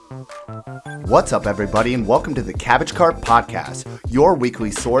What's up, everybody, and welcome to the Cabbage Cart Podcast, your weekly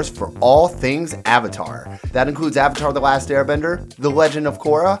source for all things Avatar. That includes Avatar: The Last Airbender, The Legend of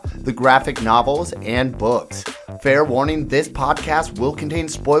Korra, the graphic novels, and books. Fair warning, this podcast will contain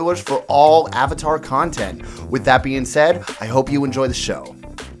spoilers for all Avatar content. With that being said, I hope you enjoy the show.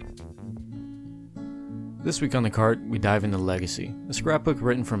 This week on the cart, we dive into Legacy, a scrapbook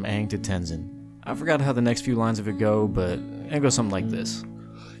written from Aang to Tenzin. I forgot how the next few lines of it go, but it goes something like this.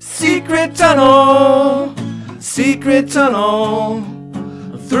 Secret tunnel, through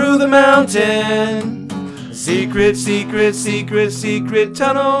the mountain. Secret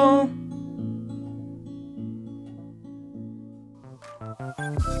tunnel.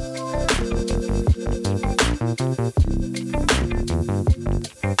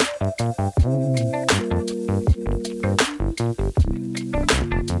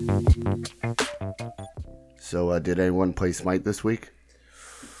 So, did anyone play Smite this week?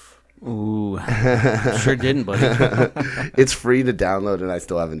 Ooh, sure didn't, buddy. It's free to download, and I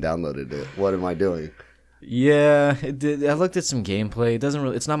still haven't downloaded it. What am I doing? Yeah, it did. I looked at some gameplay.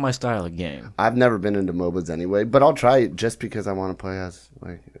 It's not my style of game. I've never been into MOBAs anyway, but I'll try it just because I want to play as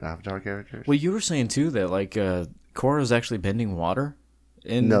Avatar characters. Well, you were saying too that Korra's actually bending water.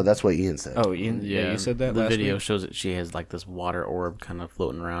 No, that's what Ian said. Oh, Ian, yeah, you said that. The last video week? shows that she has like this water orb kind of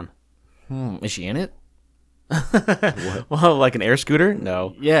floating around. Is she in it? Well, like an air scooter?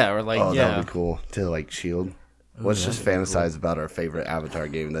 No. Yeah, or that would be cool to shield. Let's just fantasize about our favorite Avatar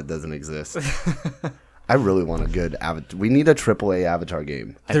game that doesn't exist. I really want a good Avatar. We need a AAA Avatar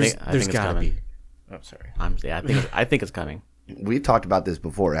game. There's it's gotta coming. be. Oh, sorry. I think it's coming. We talked about this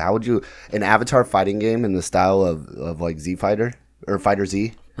before. How would you an Avatar fighting game in the style of like Z Fighter or Fighter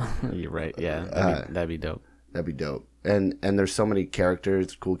Z? You're right. Yeah, that'd be dope. That'd be dope. And there's so many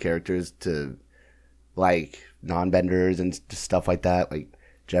characters, cool characters to like non-benders and stuff like that, like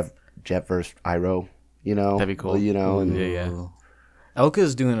Jet versus Iroh, That'd be cool. And Yeah. Elka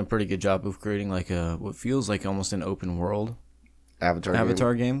is doing a pretty good job of creating what feels like almost an open world Avatar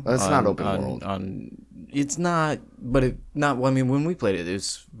game. game. It's not open world. It's not, but I mean, when we played it, it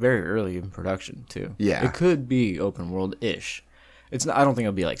was very early in production too. Yeah, it could be open world-ish. It's not. I don't think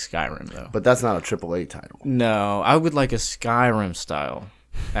it'll be like Skyrim though. But that's not a AAA title. No, I would like a Skyrim style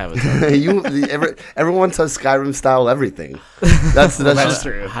Avatar. Everyone says Skyrim style everything. That's just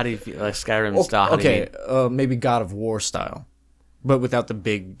true. How do you feel like Skyrim style? Okay, maybe God of War style, but without the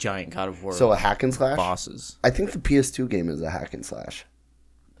big giant God of War. So a hack and slash bosses. I think the PS2 game is a hack and slash.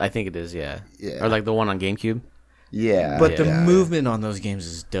 I think it is. Yeah. Yeah. Or like the one on GameCube. Yeah. But the movement on those games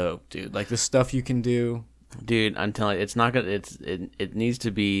is dope, dude. Like the stuff you can do. Dude, I'm telling you, it's not gonna. It needs to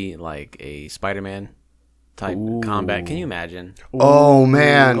be like a Spider-Man type combat. Can you imagine? Oh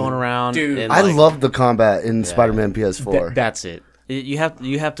man, going around, dude. and, I love the combat in Spider-Man PS4. That's it. You have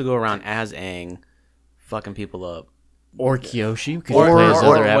to go around as Aang, fucking people up, Or Kyoshi,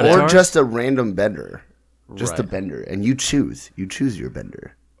 or just a random bender, just a Right. bender, and you choose your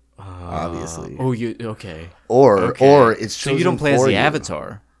bender, obviously. Okay. Or it's So you don't play as for the you.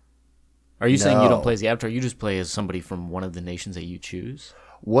 Avatar. Are you saying you No. don't play as the Avatar? You just play as somebody from one of the nations that you choose?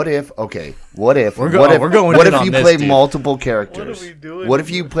 What if we're going what in if on you this, play dude. multiple characters? What are we doing? What if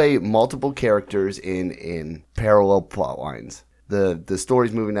you play multiple characters in parallel plot lines? The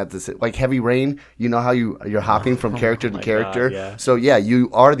story's moving at the like Heavy Rain. You know how you're hopping from character to character. God, yeah. So yeah, you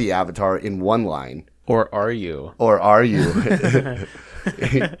are the Avatar in one line, or are you? or are you?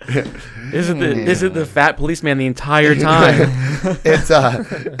 Isn't the fat policeman the entire time? It's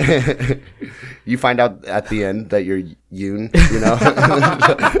you find out at the end that you're Yoon,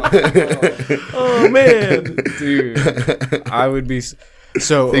 Oh man, dude, I would be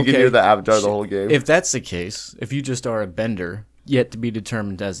so thinking okay. you're the Avatar the whole game. If that's the case, if you just are a bender yet to be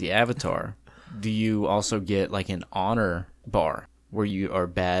determined as the Avatar, do you also get like an honor bar where you are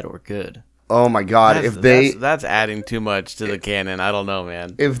bad or good? Oh my god, that's adding too much to the canon. I don't know,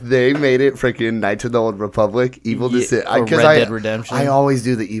 man. if they made it freaking Knights of the Old Republic, evil decision. or Red Dead Redemption. I always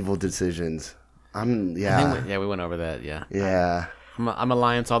do the evil decisions. I think we went over that. Yeah. Yeah. I'm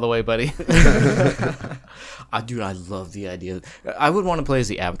Alliance all the way, buddy. Dude, I love the idea. I would want to play as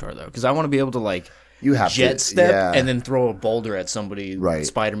the Avatar though, because I want to be able to You have jet to, step yeah. and then throw a boulder at somebody, Right.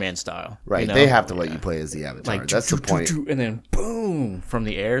 Spider-Man style. Right, you know? they have to let you play as the Avatar. Like That's the point. and then boom from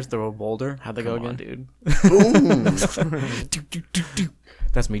the air, throw a boulder. How'd they go again, dude? Boom.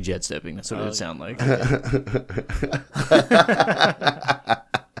 That's me jet stepping. That's what it would sound like.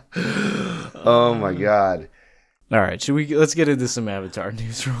 Oh my god. All right, let's get into some Avatar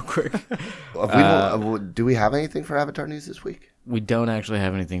news real quick. Do we have anything for Avatar news this week? We don't actually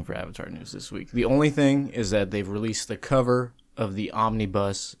have anything for Avatar news this week. The only thing is that they've released the cover of the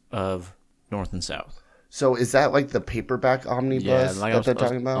omnibus of North and South. So is that like the paperback omnibus that they're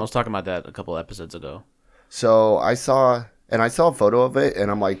talking about? I was talking about that a couple episodes ago. So I saw a photo of it, and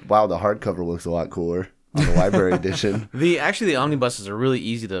I'm like, wow, the hardcover looks a lot cooler on the library edition. The omnibuses are really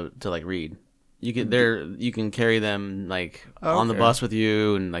easy to like read. You can carry them like on the bus with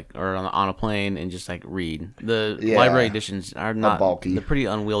you and like or on a plane and just like read. The library editions are not bulky. They're pretty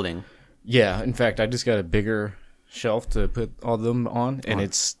unwielding. Yeah, in fact, I just got a bigger shelf to put all of them on, and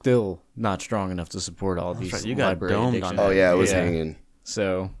it's still not strong enough to support all these right, you got library domed editions. on Oh yeah, it was hanging.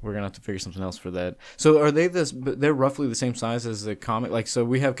 So we're gonna have to figure something else for that. So are they this? They're roughly the same size as the comic. Like, so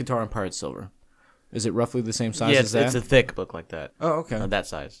we have Katara and Pirate Silver. Is it roughly the same size as that? It's a thick book like that. Oh, okay. That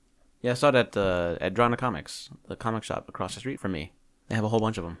size. Yeah, I saw it at Drana Comics, the comic shop across the street from me. They have a whole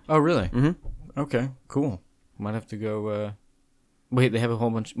bunch of them. Oh, really? Mm-hmm. Okay, cool. Might have to go. Wait, they have a whole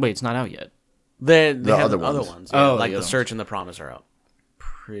bunch. Wait, it's not out yet. They have other other ones. Yeah, Oh, like the the other Search and the Promise are out.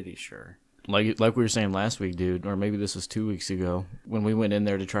 Pretty sure. Like we were saying last week, dude, or maybe this was 2 weeks ago when we went in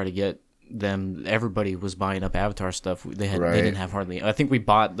there to try to get them. Everybody was buying up Avatar stuff. They didn't have hardly. I think we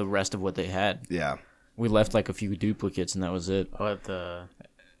bought the rest of what they had. Yeah. We left like a few duplicates, and that was it. Oh,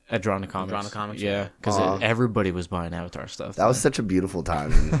 At Drana Comics. Drana Comics, yeah, because everybody was buying Avatar stuff. That was such a beautiful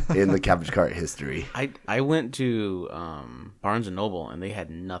time in the Cabbage Cart history. I went to Barnes and Noble and they had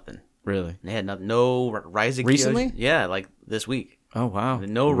nothing. Really? They had nothing. No Rising Recently? Kyoshi. Yeah, like this week. Oh wow.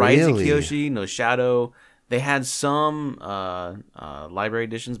 No Rising Really? Kyoshi, no Shadow. They had some library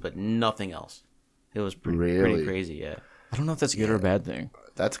editions, but nothing else. It was pretty crazy, yeah. I don't know if that's a good or a bad thing.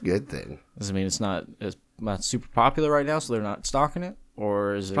 That's a good thing. Does it mean it's not super popular right now, so they're not stocking it,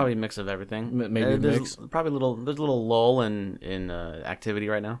 or is it Probably a mix of everything. Maybe a there's mix. Probably there's a little lull in activity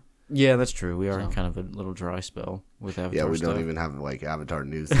right now. Yeah, that's true. We are in kind of a little dry spell with Avatar. Yeah, we stuff. don't even have like Avatar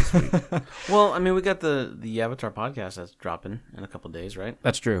news this week. Well, I mean, we got the Avatar podcast that's dropping in a couple of days, right?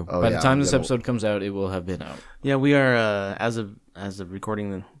 That's true. Oh, By yeah, the time this yeah, episode comes out, it will have been out. Yeah, we are as of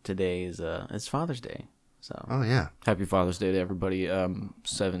recording today is it's Father's Day. So Oh yeah. Happy Father's Day to everybody.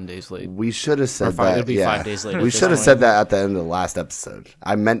 7 days late. We should have said five- that. it'll be yeah. 5 days later at We this should have point. said that at the end of the last episode.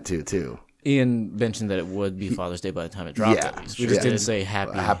 I meant to too. Ian mentioned that it would be Father's Day by the time it dropped. Yeah, At least. We just yeah. didn't say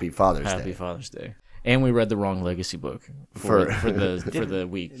Happy Father's Day. Happy Father's Day. And we read the wrong Legacy book for the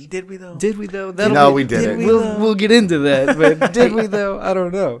week. did we though? Did we though? No, we didn't. We'll get into that. But did we though? I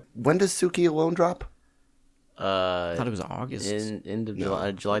don't know. When does Suki alone drop? I thought it was August. End of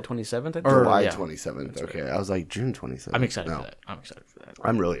July 27th. I think. July yeah. 27th. Okay, I was like June 27th. I'm excited No. for that. I'm excited for that.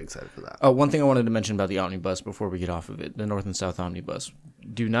 I'm really excited for that. Oh, one thing I wanted to mention about the omnibus before we get off of it, the North and South omnibus.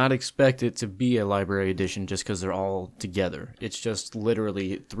 Do not expect it to be a library edition just because they're all together. It's just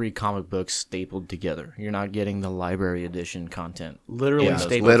literally 3 comic books stapled together. You're not getting the library edition content. Literally Yeah,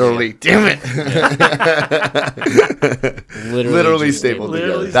 stapled. Literally, damn it! Literally just stapled together.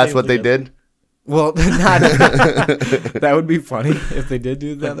 Literally That's what stapled they together. did. Well, not that would be funny if they did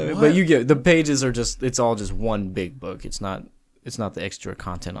do that. But you get the pages are just—it's all just one big book. It's not the extra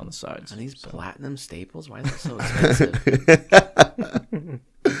content on the sides. Are these platinum staples? Why is it so expensive?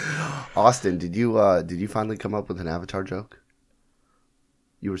 Austin, did you finally come up with an Avatar joke?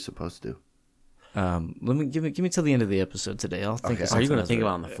 You were supposed to. Let me give me till the end of the episode today. I'll think. Okay. Of Are you something going to else think right-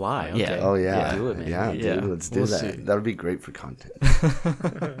 about it on the fly? Yeah. Okay. Oh yeah, Do it, man. Yeah, Yeah, dude, let's do we'll that. see. That would be great for content.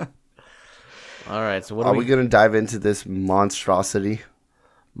 All right. So what Are we gonna dive into this monstrosity?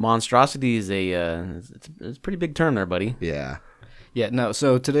 Monstrosity is it's a pretty big term there, buddy. Yeah. Yeah, no,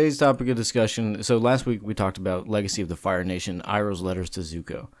 so today's topic of discussion, so last week we talked about Legacy of the Fire Nation, Iroh's letters to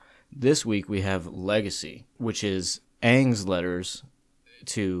Zuko. This week we have Legacy, which is Aang's letters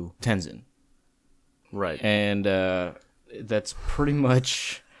to Tenzin. Right. And that's pretty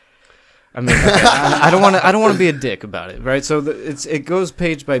much, I mean, I don't want to be a dick about it, right? So it goes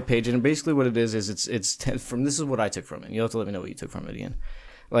page by page, and basically what it is this is what I took from it. You'll have to let me know what you took from it, Ian.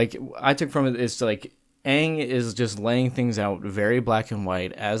 Like, I took from it is like, Aang is just laying things out very black and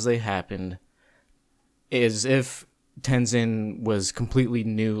white as they happened, as if Tenzin was completely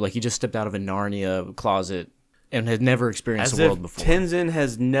new, like he just stepped out of a Narnia closet and had never experienced As the if world before. Tenzin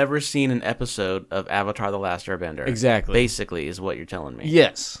has never seen an episode of Avatar: The Last Airbender. Exactly. Basically, is what you're telling me.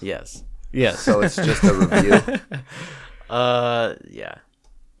 Yes. Yes. Yes. So it's just a review. Yeah.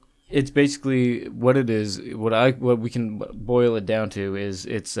 It's basically what it is. What we can boil it down to is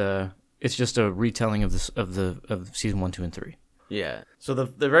it's just a retelling of season 1, 2, and 3. Yeah. So the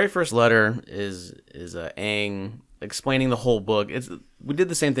very first letter is Aang explaining the whole book. We did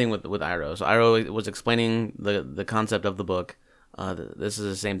the same thing with Iroh. So Iroh was explaining the concept of the book. This is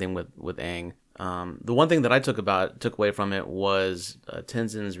the same thing with Aang. The one thing that I took away from it was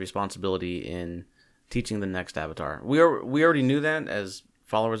Tenzin's responsibility in teaching the next Avatar. We already knew that as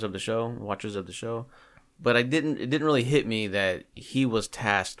followers of the show, watchers of the show, but it didn't really hit me that he was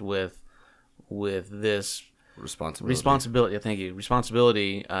tasked with this responsibility. Thank you,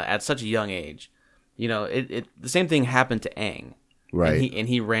 responsibility at such a young age. You know, the same thing happened to Aang, right? And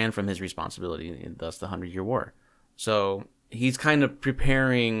he ran from his responsibility, and thus the 100-Year War. So he's kind of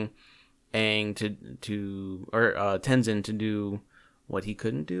preparing Aang or Tenzin to do what he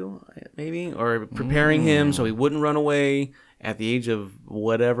couldn't do, maybe, or preparing him so he wouldn't run away at the age of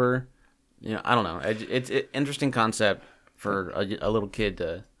whatever. You know, I don't know. It's an interesting concept for a little kid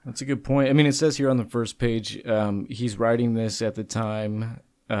to. That's a good point. I mean, it says here on the first page, he's writing this at the time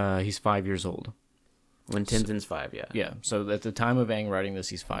he's 5 years old. When Tenzin's 5, yeah. Yeah, so at the time of Aang writing this,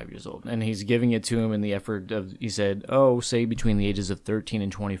 he's 5 years old. And he's giving it to him in the effort of, he said, say between the ages of 13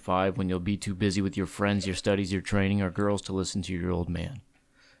 and 25, when you'll be too busy with your friends, your studies, your training, or girls to listen to your old man.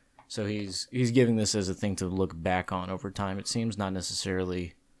 So he's giving this as a thing to look back on over time, it seems, not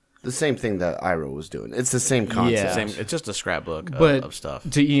necessarily... The same thing that Iroh was doing. It's the same concept. Yeah. It's just a scrapbook of stuff.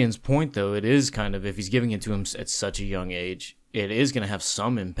 To Ian's point, though, it is kind of, if he's giving it to him at such a young age, it is going to have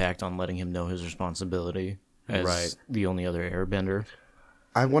some impact on letting him know his responsibility as the only other airbender.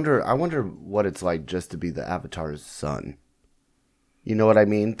 I wonder what it's like just to be the Avatar's son. You know what I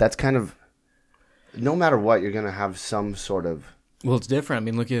mean? That's kind of... No matter what, you're going to have some sort of... Well, it's different. I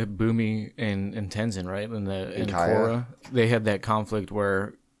mean, look at Bumi and Tenzin, right? In Korra, they had that conflict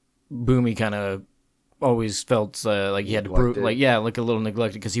where Bumi kind of always felt like he had to prove, like a little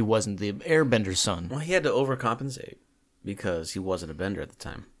neglected because he wasn't the airbender's son. Well, he had to overcompensate because he wasn't a bender at the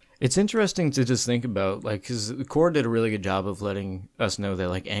time. It's interesting to just think about, like, because Korra did a really good job of letting us know that,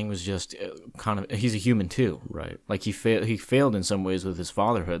 like, Aang was just he's a human too, right? Like, he failed in some ways with his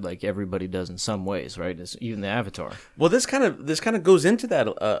fatherhood, like everybody does in some ways, right? Even the Avatar. Well, this kind of goes into that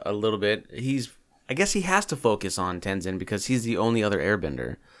a little bit. I guess he has to focus on Tenzin because he's the only other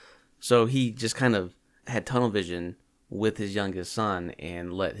airbender. So he just kind of had tunnel vision with his youngest son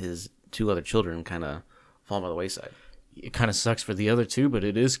and let his two other children kind of fall by the wayside. It kind of sucks for the other two, but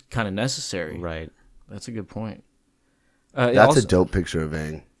it is kind of necessary. Right. That's a good point. That's a dope picture of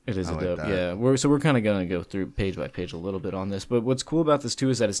Aang. It is dope, yeah. We're kind of going to go through page by page a little bit on this. But what's cool about this, too,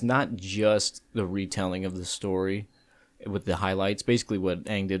 is that it's not just the retelling of the story with the highlights. Basically, what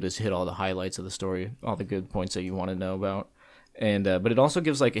Aang did is hit all the highlights of the story, all the good points that you want to know about. And but it also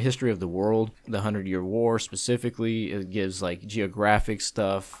gives like a history of the world, the 100-Year War specifically. It gives like geographic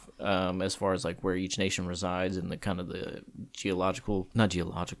stuff as far as like where each nation resides and the kind of the geographical nice.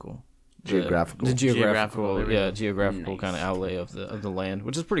 Kind of outlay of the land,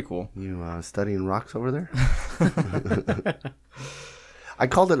 which is pretty cool. You studying rocks over there? I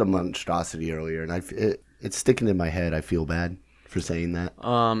called it a monstrosity earlier, and it's sticking in my head. I feel bad for saying that.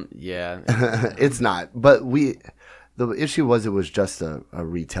 Yeah. It's not, but the issue was it was just a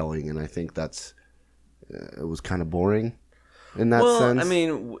retelling, and I think it was kind of boring in that sense. Well, I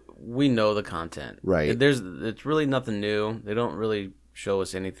mean, we know the content. Right. It's really nothing new. They don't really show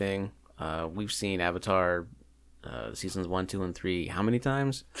us anything. We've seen Avatar seasons 1, 2, and 3 how many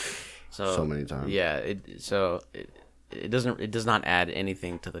times? So many times. Yeah, it does not add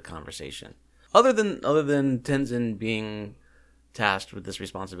anything to the conversation. Other than Tenzin being tasked with this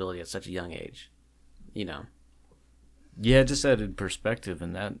responsibility at such a young age. You know. Yeah, just added perspective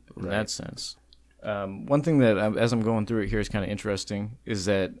in that sense. One thing that, as I'm going through it here, is kind of interesting is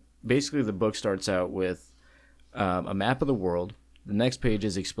that basically the book starts out with a map of the world. The next page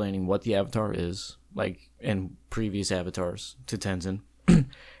is explaining what the Avatar is, like in previous Avatars to Tenzin,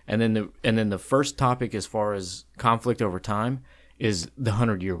 and then the first topic as far as conflict over time is the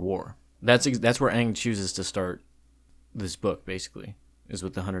 100-Year War. That's where Aang chooses to start this book. Basically, is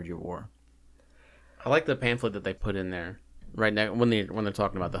with the 100-Year War. I like the pamphlet that they put in there right now when they're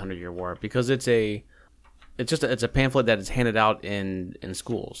talking about the 100-Year War because it's a pamphlet that is handed out in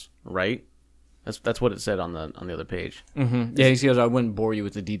schools, right? That's what it said on the other page. Mm-hmm. Yeah, he says I wouldn't bore you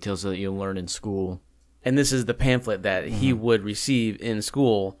with the details that you'll learn in school. And this is the pamphlet that he would receive in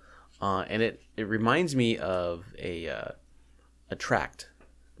school, and it reminds me of a tract.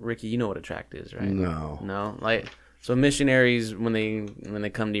 Ricky, you know what a tract is, right? No, like so missionaries when they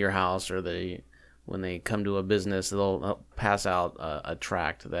come to your house or when they come to a business, they'll pass out a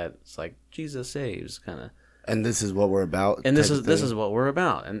tract that's like Jesus saves, kind of. And this is what we're about. And this is what we're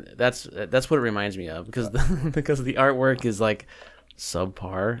about, and that's what it reminds me of because the artwork is like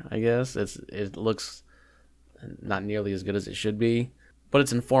subpar. I guess it looks not nearly as good as it should be, but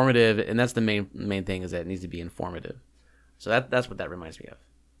it's informative, and that's the main thing is that it needs to be informative. So that's what that reminds me of.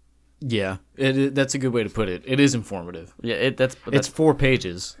 Yeah, that's a good way to put it. It is informative. Yeah, It's 4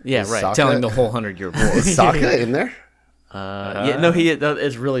 pages. yeah, Is right. Sokka- Telling the whole 100-year war. Is Sokka in there? Yeah, no,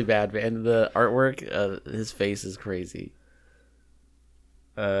 it's really bad, man. The artwork, his face is crazy.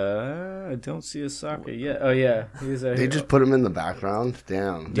 I don't see a Sokka yet. Oh yeah, They just put him in the background.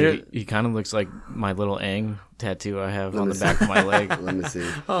 Damn. Dude, he kind of looks like my little Aang tattoo I have on the back of my leg. Let me see.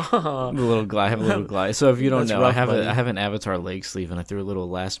 I have a little glide. So if you don't That's know, rough, I buddy. have an Avatar leg sleeve, and I threw a little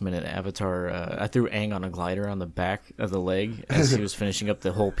last minute Avatar. I threw Aang on a glider on the back of the leg as he was finishing up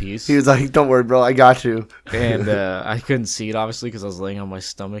the whole piece. He was like, "Don't worry, bro. I got you." And I couldn't see it obviously because I was laying on my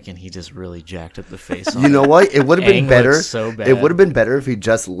stomach, and he just really jacked up the face. On You know what? It would have been Aang better. looks so bad. It would have been better if he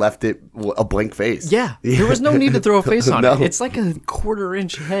just left it a blank face. Yeah, there was no need to throw a face on No. it. It's like a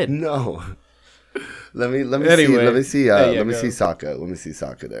 1/4-inch head. No. Let me Anyway. see. Let me see. Yeah, Let me go. see Sokka. Let me see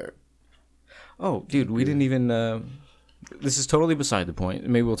Sokka there. Oh, dude, we didn't even. This is totally beside the point.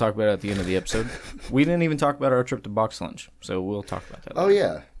 Maybe we'll talk about it at the end of the episode. We didn't even talk about our trip to box lunch, so we'll talk about that. Oh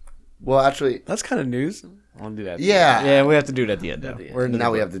yeah. Well, actually, That's kind of news. I'll do that. yeah. Yeah, we have to do it at the end now. We're into Now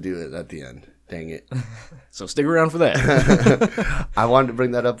the we book. have to do it at the end. Dang it. So stick around for that. I wanted to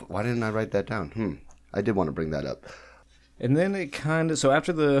bring that up. Why didn't I write that down? I did want to bring that up. And then it kind of so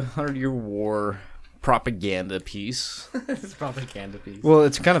after the 100-Year War propaganda piece. It's propaganda piece. Well,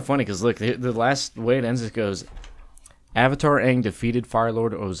 it's kind of funny because look, the last way it ends, it goes, Avatar Aang defeated Fire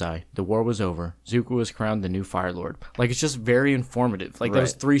Lord Ozai. The war was over. Zuko was crowned the new Fire Lord. Like, it's just very informative. Like,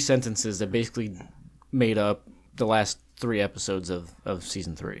 those Right. 3 sentences that basically made up the last 3 episodes of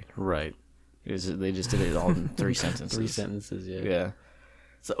season 3. Right. They just did it all in 3 sentences. 3 sentences, yeah. Yeah.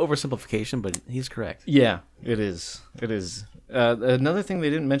 It's an oversimplification, but he's correct. Yeah, it is. It is. Another thing they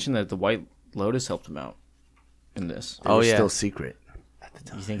didn't mention that the White Lotus helped him out in this. It was yeah. still secret.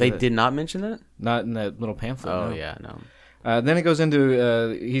 You think They that- did not mention that? Not in that little pamphlet. Oh, no. yeah, no. Then it goes into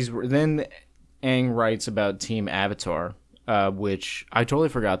then Aang writes about Team Avatar, which I totally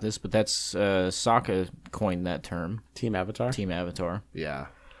forgot this, but that's Sokka coined that term, Team Avatar? Team Avatar, Yeah.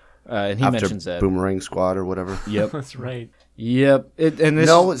 and he After mentions that. Boomerang Squad or whatever. Yep, That's right. yep. And this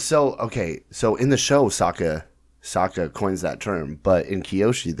No, so okay, so in the show, Sokka coins that term, but in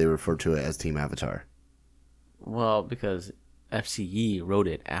Kyoshi they refer to it as Team Avatar. Well, because FCE wrote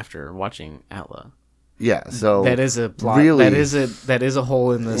it after watching ATLA. Yeah, so that is a plot. Really, that is a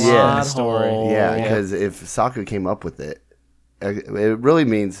hole in this Yeah. story. hole. yeah, Yeah. because if Sokka came up with it, it really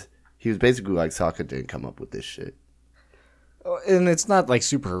means he was basically like Sokka didn't come up with this shit. And it's not like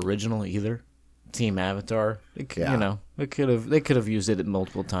super original either. Team Avatar, Yeah. you know, they could have used it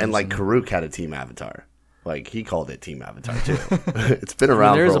multiple times. And like Karuk had a Team Avatar, like he called it Team Avatar too. It's been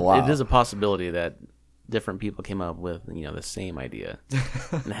around for a while. It is a possibility that different people came up with, the same idea.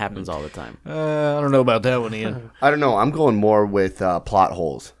 It happens all the time. I don't know about that one, Ian. I don't know. I'm going more with plot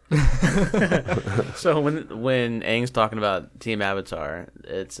holes. So when Aang's talking about Team Avatar,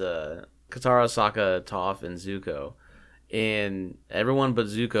 it's Katara, Sokka, Toph, and Zuko, and everyone but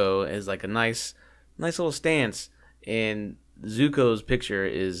Zuko is like a nice little stance. And Zuko's picture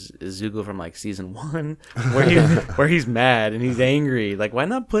is Zuko from like season 1, where he's mad and he's angry. Like, why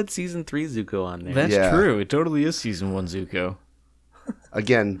not put season 3 Zuko on there? That's Yeah. true. It totally is season 1 Zuko.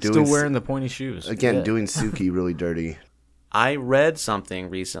 Again, Still doing wearing the pointy shoes. doing Suki really dirty. I read something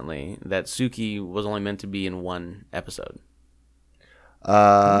recently that Suki was only meant to be in 1 episode.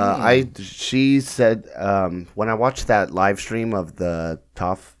 She said when I watched that live stream of the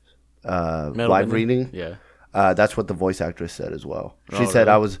Toph Metal live Bending? reading, Yeah. that's what the voice actress said as well. She Oh, said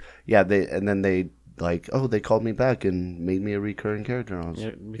really? I was they called me back and made me a recurring character. I was,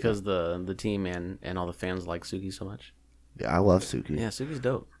 Yeah, because the team and all the fans like Suki so much. I love Suki. Yeah, Suki's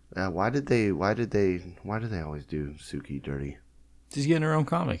dope. Why did they always do Suki dirty? She's getting her own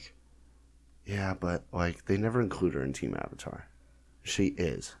comic. Yeah, but like they never include her in Team Avatar. She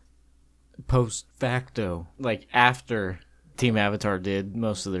is. Post facto. Like after Team Avatar did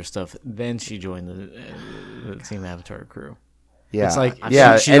most of their stuff, then she joined the Team Avatar crew. Yeah, It's like-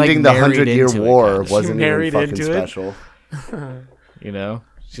 yeah. she, like, ending the married 100-year into it, war kinda. She wasn't even married fucking into it? special. You know?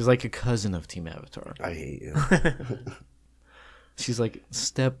 She's like a cousin of Team Avatar. I hate you. She's like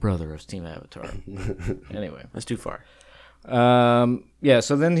stepbrother of Team Avatar. Anyway. That's too far. Yeah,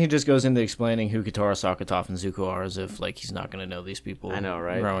 so then he just goes into explaining who Katara, Sokka, Toph, and Zuko are as if, like, he's not going to know these people. I know,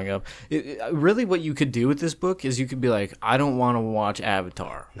 right? Growing up. Really, what you could do with this book is you could be like, I don't want to watch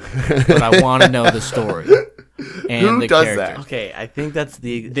Avatar, but I want to know the story. And Who the does characters. that? Okay, I think that's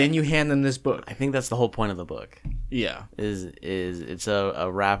Then you hand them this book. I think that's the whole point of the book. Yeah. Is it's a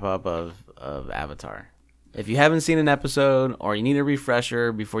wrap up of Avatar. If you haven't seen an episode or you need a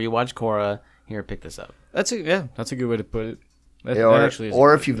refresher before you watch Korra, here, pick this up. That's a good way to put it. That or actually is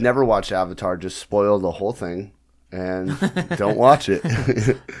or if you've never watched Avatar, just spoil the whole thing and don't watch it.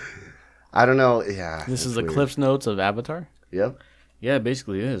 I don't know. Yeah. This is the weird. Cliff's Notes of Avatar. Yep. Yeah, it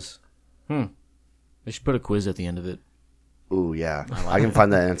basically is. They should put a quiz at the end of it. Ooh, yeah. I can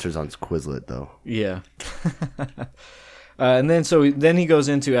find the answers on Quizlet though. Yeah. And then he goes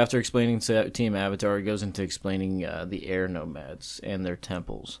into, after explaining to Team Avatar, he goes into explaining the air nomads and their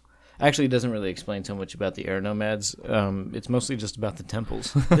temples. Actually, he doesn't really explain too much about the air nomads. It's mostly just about the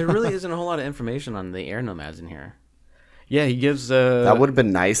temples. There really isn't a whole lot of information on the air nomads in here. Yeah, he gives... That would have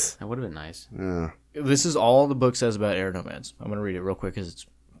been nice. That would have been nice. Yeah. This is all the book says about air nomads. I'm going to read it real quick because it's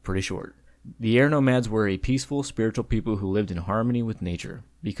pretty short. The air nomads were a peaceful, spiritual people who lived in harmony with nature.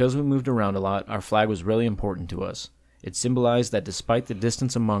 Because we moved around a lot, our flag was really important to us. It symbolized that despite the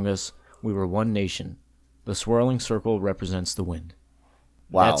distance among us, we were one nation. The swirling circle represents the wind.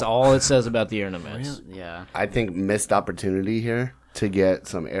 Wow. That's all it says about the air nomads. Yeah. I think missed opportunity here to get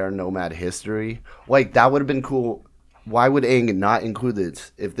some air nomad history. Like, that would have been cool. Why would Aang not include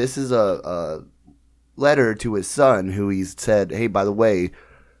this? If this is a letter to his son who he's said, hey, by the way,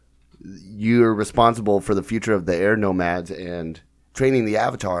 you're responsible for the future of the air nomads and training the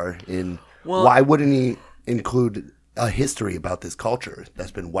Avatar in, why wouldn't he include a history about this culture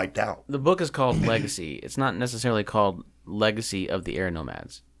that's been wiped out? The book is called Legacy. It's not necessarily called Legacy of the Air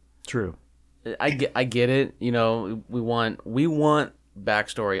Nomads. True. I get it. You know, we want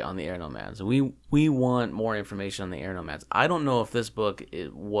backstory on the air nomads. We want more information on the air nomads. I don't know if this book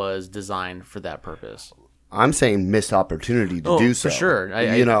was designed for that purpose. I'm saying missed opportunity to do so. For sure.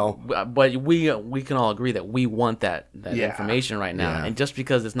 But we can all agree that we want that information right now. Yeah. And just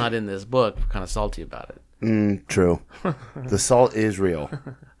because it's not in this book, we're kind of salty about it. True. The salt is real.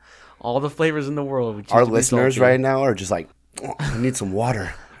 All the flavors in the world. We choose Our to be listeners salty. right now are just like, oh, I need some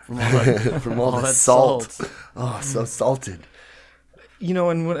water from all the that salt. salt. Oh, so salted. You know,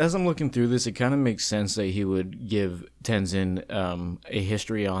 and as I'm looking through this, it kind of makes sense that he would give Tenzin a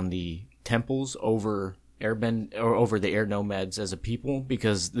history on the temples over over the air nomads as a people,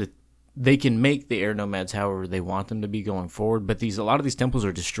 because they can make the air nomads however they want them to be going forward. But a lot of these temples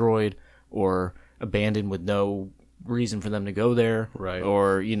are destroyed or abandoned with no reason for them to go there, right?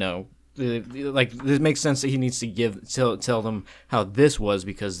 Or like, it makes sense that he needs to tell them how this was,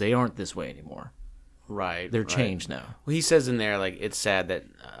 because they aren't this way anymore. Right. They're changed now. Well, he says in there, like, it's sad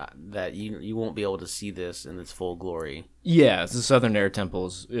that you won't be able to see this in its full glory. Yeah, the Southern Air Temple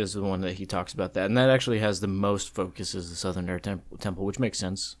is the one that he talks about that, and that actually has the most focus, is the Southern Air Temple, which makes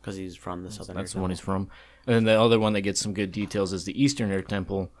sense because he's from the Southern Air Temple. That's the one he's from. And then the other one that gets some good details is the Eastern Air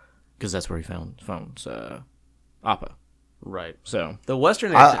Temple, because that's where he found Appa. Right. So the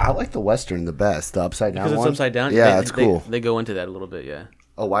Western Air I like the Western the best. The upside down because one. it's upside down. Yeah, it's cool. They go into that a little bit. Yeah.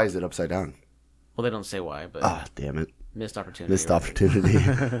 Oh, why is it upside down? Well, they don't say why, but Damn it. missed opportunity. Missed opportunity.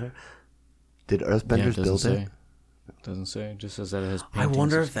 Did Earthbenders build it? Doesn't say. It just says that it has. I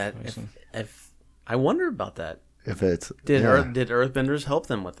wonder paintings if I wonder about that. If it's did Earthbenders help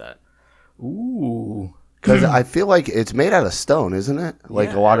them with that? Ooh. Because I feel like it's made out of stone, isn't it? Like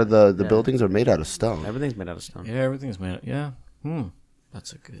Yeah, a lot of the buildings are made out of stone. Everything's made out of stone. Yeah, everything's made. Yeah.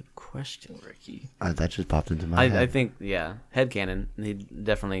 That's a good question, Ricky. That just popped into my head. I think, headcanon. He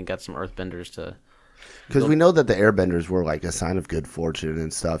definitely got some Earthbenders to. Because we know that the Airbenders were like a sign of good fortune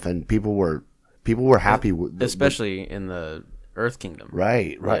and stuff, and people were happy with, especially in the Earth Kingdom.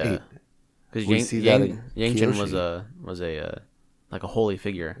 Right. Because Yangzhen was a like a holy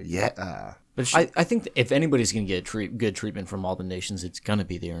figure. Yeah. But I think that if anybody's going to get good treatment from all the nations, it's going to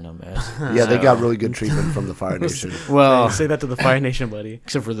be the air nomads. Yeah, they got really good treatment from the Fire Nation. Well, say that to the Fire Nation, buddy.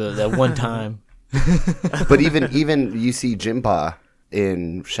 Except for that one time. But even you see Jinpa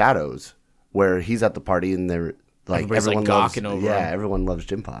in Shadows, where he's at the party and they're like everyone loves, gawking over him. him. Everyone loves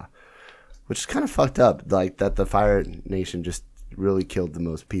Jinpa, which is kind of fucked up. Like that the Fire Nation just really killed the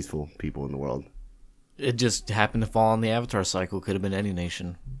most peaceful people in the world. It just happened to fall on the Avatar cycle. Could have been any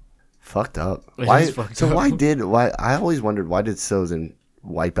nation. Fucked up. It Why? is fucked So up. why? I always wondered why did Sozin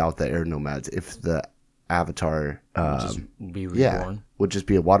wipe out the air nomads if the Avatar Be reborn. would just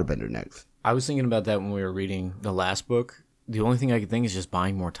be a waterbender next. I was thinking about that when we were reading the last book. The only thing I could think is just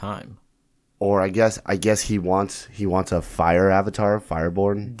buying more time. Or I guess he wants a fire Avatar,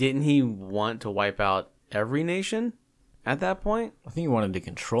 Fireborn. Didn't he want to wipe out every nation at that point? I think he wanted to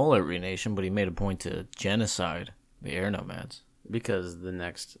control every nation, but he made a point to genocide the air nomads. Because the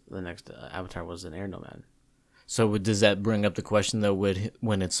next Avatar was an air nomad. So does that bring up the question, though,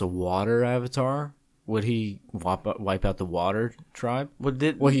 when it's a water Avatar, Would he wipe out the water tribe?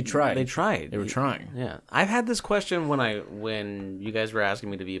 Well, he tried. They tried. They were trying. Yeah, I've had this question when you guys were asking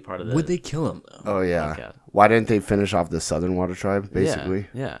me to be a part of the. Would they kill him, though? Oh yeah. podcast. Why didn't they finish off the Southern Water Tribe? Basically.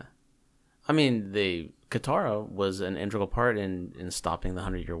 Yeah. I mean, Katara was an integral part in stopping the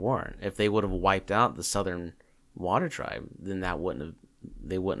 100-Year War. If they would have wiped out the Southern Water Tribe, then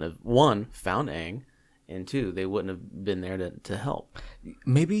they wouldn't have one found Aang, and two, they wouldn't have been there to help.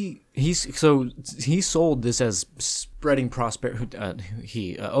 Maybe he sold this as spreading prosperity.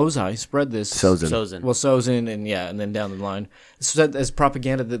 Ozai spread this. Sozin. Well, Sozin and then down the line, said as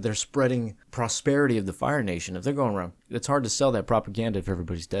propaganda that they're spreading prosperity of the Fire Nation. If they're going around, it's hard to sell that propaganda if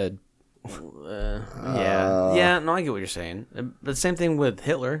everybody's dead. Yeah. No, I get what you're saying. The same thing with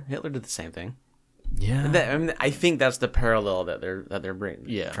Hitler. Hitler did the same thing. Yeah, I think that's the parallel that they're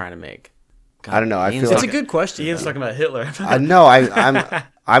trying to make. God, I don't know. I feel it's like a good question. Ian's talking about Hitler. I know.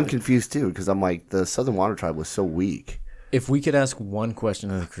 I'm confused too because I'm like the Southern Water Tribe was so weak. If we could ask one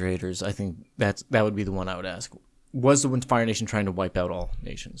question of the creators, I think that would be the one I would ask. Was the Fire Nation trying to wipe out all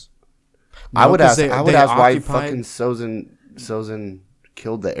nations? I would ask. They Why occupied- fucking Sozin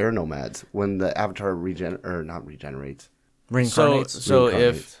killed the air nomads when the Avatar not regenerates. Reincarnates. So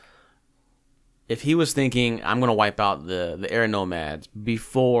Reincarnates. if he was thinking, I'm gonna wipe out the air nomads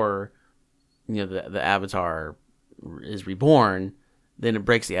before the Avatar is reborn, then it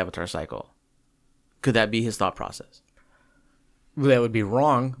breaks the Avatar cycle. Could that be his thought process? That would be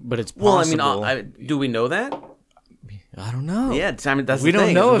wrong, but it's possible. Well, I mean, do we know that? I don't know. Yeah, I mean that's We the don't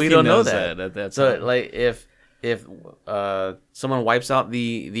thing. know if we he don't know knows that. that's so all. like if someone wipes out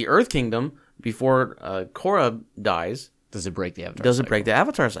the Earth Kingdom before Korra dies, Does it break the Avatar? does it cycle? break the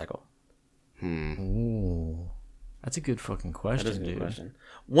Avatar cycle? Ooh, that's a good fucking question, That is a good dude. question.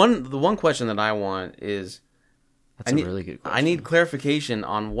 The one question that I want is That's I need, a really good question. I need clarification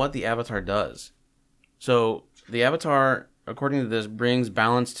on what the Avatar does. So the Avatar, according to this, brings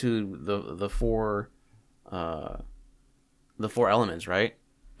balance to the four elements, right?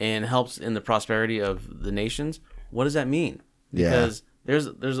 And helps in the prosperity of the nations. What does that mean? Yeah.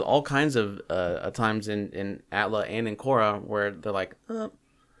 Because there's all kinds of times in ATLA and in Korra where they're like,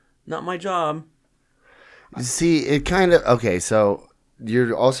 not my job. See, it kind of okay. So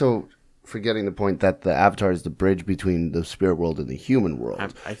you're also forgetting the point that the Avatar is the bridge between the spirit world and the human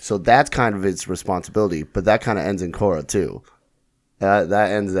world. So that's kind of its responsibility, but that kind of ends in Korra too. That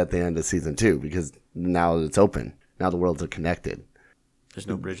ends at the end of season 2 because now it's open. Now the worlds are connected. There's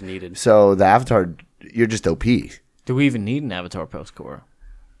no bridge needed. So the Avatar, you're just OP. Do we even need an Avatar post Korra?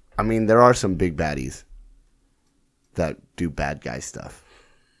 I mean, there are some big baddies that do bad guy stuff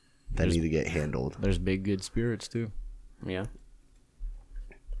that need to get handled. There's big good spirits too. Yeah.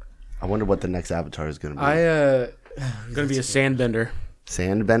 I wonder what the next Avatar is going to be. Gonna be a sandbender.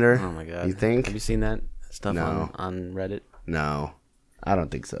 Sandbender? Oh my god. You think? Have you seen that stuff No. on Reddit? No, I don't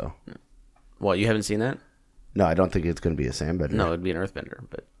think so. What, you haven't seen that? No, I don't think it's going to be a sandbender. No, it'd be an earthbender,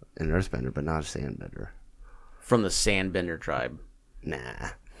 but An earthbender, but not a sandbender. from the sandbender tribe. Nah.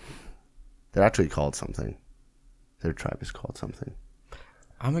 They're actually called something. Their tribe is called something.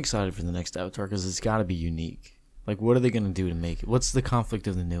 I'm excited for the next Avatar because it's got to be unique. Like, what are they going to do to make it? What's the conflict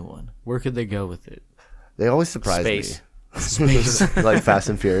of the new one? Where could they go with it? They always surprise Space. Space. me. Like Fast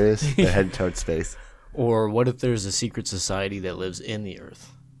and Furious. They head towards space. Or what if there's a secret society that lives in the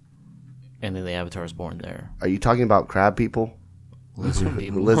Earth? And then the Avatar is born there. Are you talking about crab people? Lizard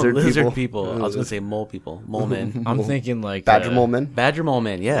people. Lizard people? people. I was gonna say mole people. Mole men. I'm thinking like... Badger mole men? Badger mole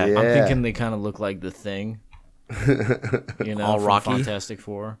men, yeah. Yeah. I'm thinking they kind of look like the Thing. You know, All from rocky? Fantastic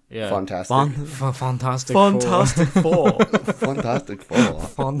Four. Yeah. Fantastic. Fantastic Fantastic Four. Fantastic Four.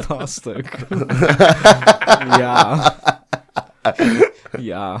 Fantastic.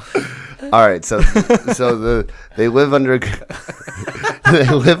 Yeah. All right, so they live under they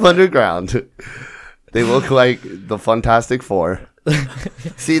live underground. They look like the Fantastic Four.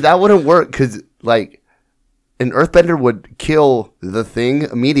 See, that wouldn't work because like an Earthbender would kill the Thing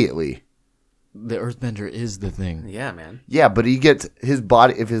immediately. The Earthbender is the Thing. Yeah, man. Yeah, but he gets his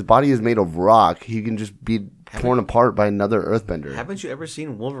body. If his body is made of rock, he can just be torn apart by another Earthbender. Haven't you ever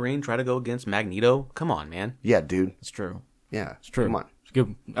seen Wolverine try to go against Magneto? Come on, man. Yeah, dude. It's true. Yeah, It's true. Come on. It's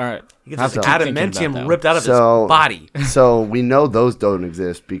good. All right. He gets his So- adamantium ripped out of So- his body. So we know those don't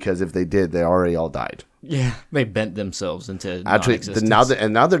exist because if they did, they already all died. Yeah. They bent themselves into Actually, non-existence.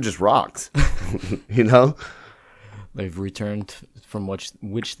 now they're just rocks. You know. They've returned from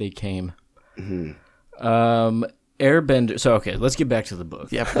which they came. Mm-hmm. Airbender. So okay, let's get back to the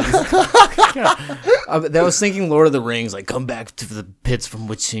book. Yeah, I was thinking Lord of the Rings, like come back to the pits from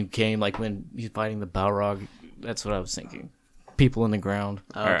which he came, like when he's fighting the Balrog. That's what I was thinking. People in the ground.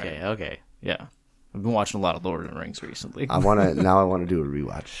 All right. okay. Yeah. I've been watching a lot of Lord of the Rings recently. I want to do a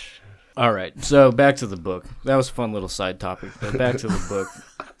rewatch. All right, so back to the book. That was a fun little side topic. But back to the book.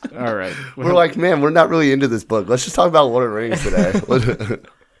 All right. We're like, man, we're not really into this book. Let's just talk about Lord of the Rings today.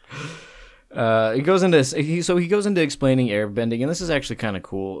 He goes into explaining airbending, and this is actually kind of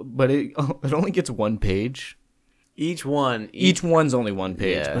cool. But it only gets one page. Each one's only one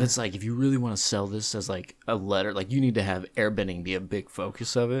page. Yeah. But it's like, if you really want to sell this as like a letter, like you need to have airbending be a big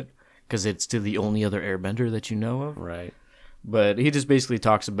focus of it, because it's to the only other airbender that you know of. Right. But he just basically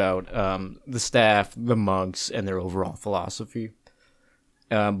talks about the staff, the monks, and their overall philosophy.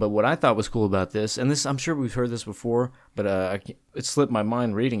 But what I thought was cool about this, and this, I'm sure we've heard this before, but it slipped my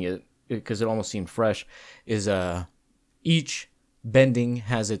mind reading it because it almost seemed fresh, is each bending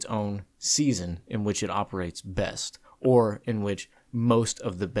has its own season in which it operates best, or in which most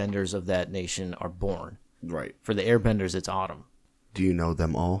of the benders of that nation are born. Right. For the airbenders, it's autumn. Do you know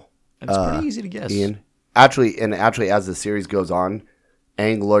them all? It's pretty easy to guess. Ian? Actually, as the series goes on,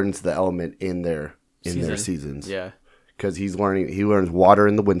 Aang learns the element in their seasons. Yeah. Because he learns water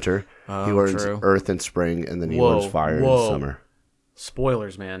in the winter, he learns true. earth in spring, and then he learns fire in the summer.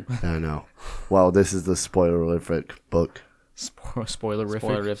 Spoilers, man. I know. Well, this is the spoilerific book.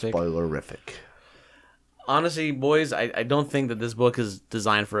 Spoilerific. Spoilerific. Honestly, boys, I don't think that this book is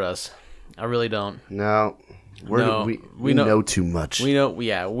designed for us. I really don't. No. We know too much. We know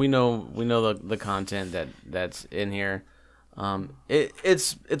the content that's in here.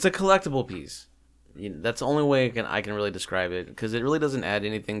 It's a collectible piece. That's the only way I can really describe it, because it really doesn't add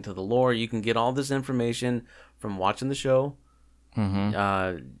anything to the lore. You can get all this information from watching the show.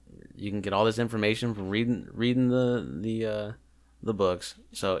 Mm-hmm. You can get all this information from reading the books.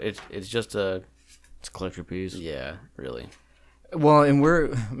 So it's just a collector piece. Yeah, really. Well, and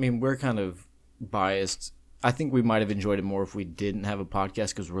we're kind of biased. I think we might have enjoyed it more if we didn't have a podcast,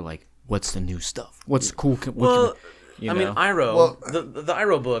 because we're like, what's the new stuff? What's cool? Iroh, the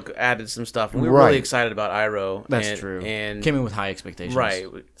Iroh book added some stuff, and we were really excited about Iroh. That's true. And came in with high expectations. Right.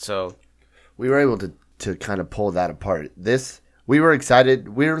 So we were able to kind of pull that apart. We were excited.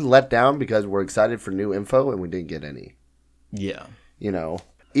 We were let down because we're excited for new info, and we didn't get any. Yeah.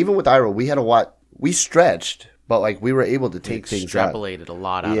 Even with Iroh, we had a lot. We stretched, but like we were able to take things out. Extrapolated a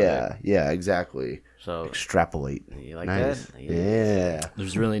lot out of it. Yeah, exactly. So extrapolate. You like nice. that? Yeah.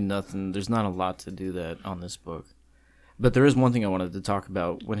 There's really nothing. There's not a lot to do that on this book. But there is one thing I wanted to talk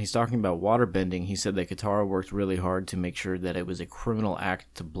about. When he's talking about waterbending, he said that Katara worked really hard to make sure that it was a criminal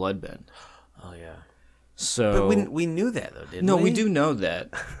act to bloodbend. Oh, yeah. So, but we knew that, though, didn't we? No, we do know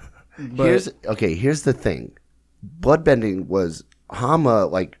that. Here's the thing. Bloodbending was... Hama,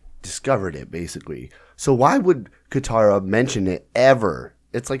 discovered it, basically. So why would Katara mention it ever?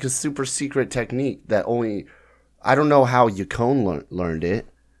 It's like a super secret technique that only... I don't know how Yakone learned it.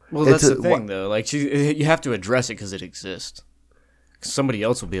 Well, that's the thing, though. You have to address it because it exists. Somebody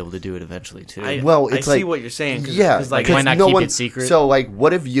else will be able to do it eventually, too. I see what you're saying. Why not keep it secret? So,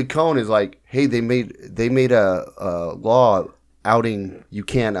 what if Yakone is like, hey, they made a law outing you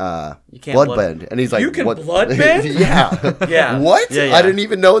can't bloodbend, and he's like, you can what? bloodbend? Yeah. Yeah. What? Yeah. I didn't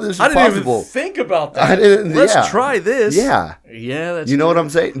even know this was possible. I didn't even think about that. Let's try this. Yeah. Yeah, that's you know what I'm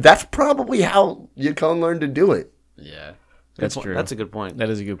saying? That's probably how Yakone learned to do it. Yeah. That's true. That's a good point. That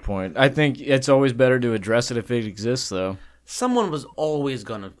is a good point. I think it's always better to address it if it exists, though. Someone was always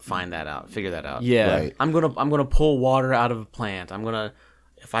gonna figure that out. Yeah. Right. I'm gonna pull water out of a plant.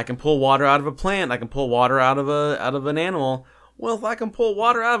 If I can pull water out of a plant, I can pull water out of an animal. Well, if I can pull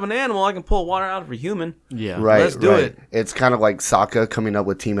water out of an animal, I can pull water out of a human. Yeah. Right. Let's do it. It's kind of like Sokka coming up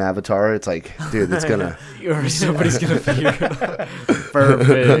with Team Avatar. It's like, dude, it's gonna... or somebody's going to figure it out.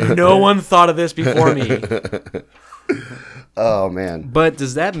 Perfect. No one thought of this before me. Oh, man. But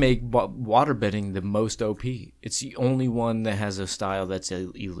does that make waterbending the most OP? It's the only one that has a style that's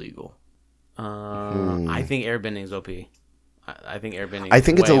illegal. I think airbending is OP. I think airbending. I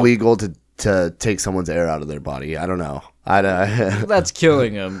think it's illegal to take someone's air out of their body. I don't know. That's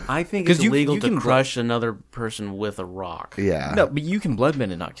killing them. I think it's illegal to crush another person with a rock. Yeah. No, but you can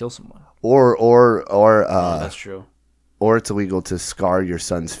bloodbend and not kill someone. Or that's true. Or it's illegal to scar your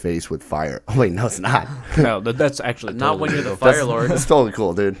son's face with fire. Oh, wait, no, it's not. No, that's actually not when you're the Fire Lord. That's totally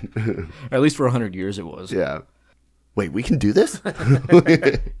cool, dude. At least for 100 years it was. Yeah. Wait, we can do this?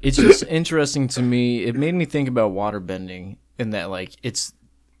 It's just interesting to me. It made me think about waterbending in that, it's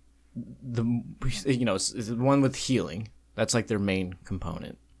it's the one with healing. That's their main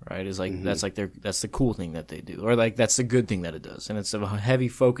component, right? Is that's the cool thing that they do, or that's the good thing that it does, and it's a heavy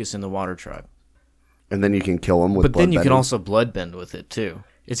focus in the water tribe. And then you can kill them with But then you can also bloodbend with it too.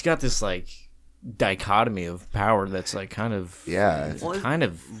 It's got this dichotomy of power that's kind of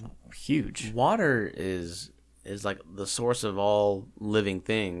huge. Water is like the source of all living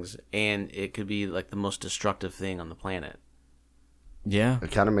things, and it could be like the most destructive thing on the planet. Yeah.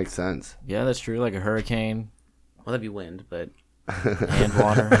 It kind of makes sense. Yeah, that's true. Like a hurricane. Well, that'd be wind, but And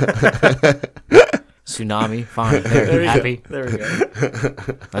water. Tsunami. Fine. There, happy. there we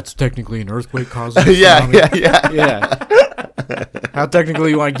go. That's technically an earthquake causing a Yeah, tsunami. yeah. Yeah. How technical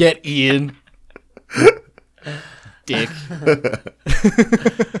you want to get, Ian? Dick.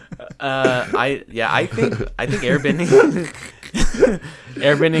 I think airbending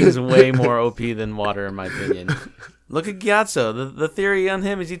airbending is way more OP than water in my opinion. Look at Gyatso. The theory on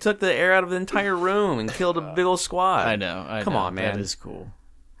him is he took the air out of the entire room and killed a big old squad. I know. Come on, man. That is cool.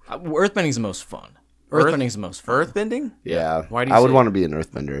 Earthbending's the most fun. Earthbending's the most fun. Earthbending? Yeah. Why do you I would say- want to be an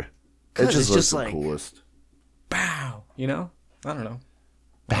earthbender. It just it's looks just the like- coolest. Bow. You know? I don't know.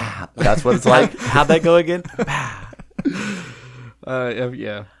 That's what it's like. How'd that go again?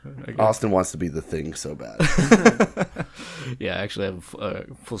 Yeah. Austin wants to be the thing so bad. Yeah, I actually have a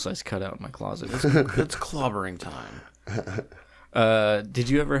full-size cutout in my closet. It's clobbering time. Did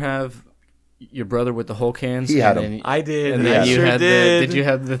you ever have your brother with the Hulk hands? He had and them. then- I did. And then I you sure had did. Did you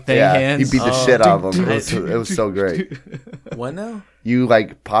have the thing Yeah, hands? he beat the shit out of him. It was so great. What now? You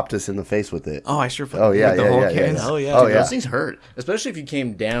like popped us in the face with it. Oh, I sure. Oh yeah, With the yeah, Hulk yeah, yeah, hands? yeah. Oh, yeah. Oh Dude, yeah. those things hurt, especially if you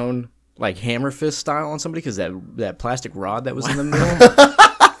came down like hammer fist style on somebody because that plastic rod that was in the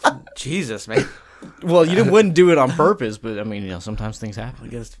middle. Jesus, man. Well, you wouldn't do it on purpose, but I mean, sometimes things I happen.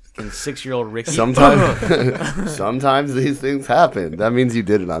 guess 6-year-old Ricky. Sometimes these things happen. That means you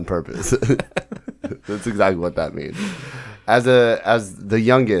did it on purpose. That's exactly what that means. As the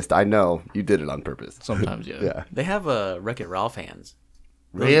youngest, I know you did it on purpose. Sometimes, yeah. Yeah. They have Wreck-It Ralph hands.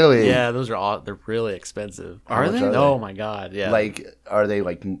 Really? Yeah, those are all. They're really expensive. Are much they? are they? Oh my god, yeah. Like, are they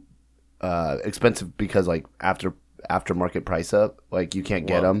like expensive because like aftermarket price up? Like you can't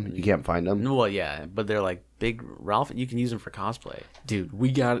get Well, them, you can't find them. well, yeah, but they're like big Ralph. You can use them for cosplay. Dude,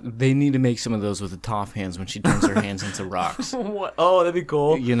 they need to make some of those with the Toph hands when she turns her hands into rocks. What? Oh, that'd be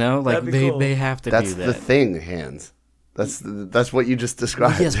cool. You know, like That'd be cool. they have to That's do that. the thing, hands. That's what you just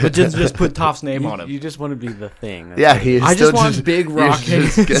described. Yes, but just put Toph's name on You him. just want to be the thing. That's yeah, what- he's I still just want big you're rock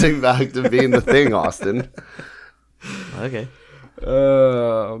just hands. getting back to being the thing, Austin. Okay.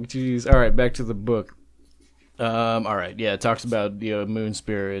 Oh, jeez. All right, back to the book. All right, yeah, it talks about the moon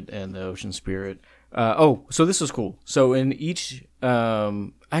spirit and the ocean spirit. So this is cool. So in each,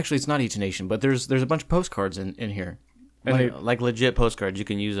 actually, it's not each nation, but there's a bunch of postcards in here. And Like legit postcards, you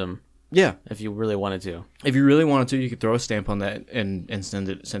can use them yeah, if you really wanted to. if you really wanted to, you could throw a stamp on that and send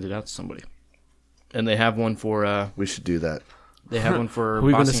it out to somebody. And they have one for We should do that. Who Who are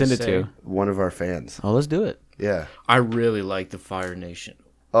we going to send it to? One of our fans. Oh, let's do it. Yeah. I really like the Fire Nation.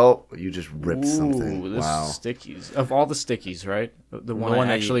 Oh, you just ripped something. This Wow. is stickies. Of all the stickies, right? The one one I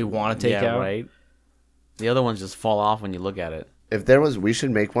that you- actually want to take yeah, out. right. The other ones just fall off when you look at it. If there was, we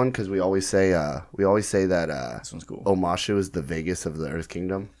should make one because we always say that This one's cool. Omashu is the Vegas of the Earth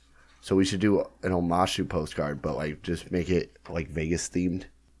Kingdom. So we should do an Omashu postcard, but like just make it like Vegas themed.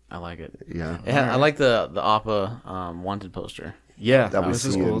 I like it. Yeah. Yeah, I like the Appa wanted poster. Yeah, That we this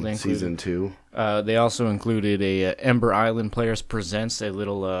is see cool. in They included- season 2. They also included a Ember Island Players Presents a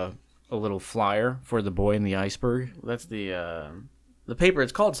little flyer for the boy in the iceberg. That's the paper.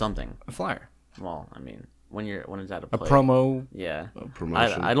 It's called something. A flyer, Well, I mean, when it's at a a play. promo. Yeah.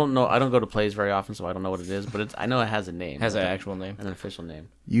 Promotion. I don't know. I don't go to plays very often, so I don't know what it is. But I know it has a name. Has an actual name. an official name.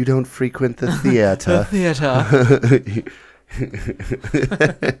 You don't frequent the theater. Theater.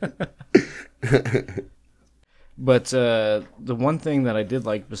 But the one thing that I did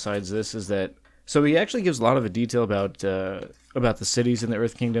like besides this is that so he actually gives a lot of a detail about the cities in the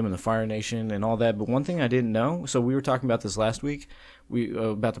Earth Kingdom and the Fire Nation and all that. But one thing I didn't know, so we were talking about this last week,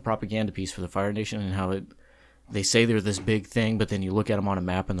 about the propaganda piece for the Fire Nation and how they say they're this big thing, but then you look at them on a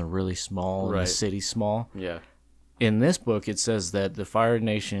map and they're really small and Right. the city's small. Yeah. In this book, it says that the Fire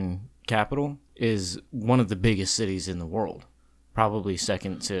Nation capital is one of the biggest cities in the world, probably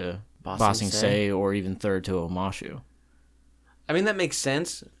second to Ba Ba Sing Sing Se? Se or even third to Omashu. I mean, that makes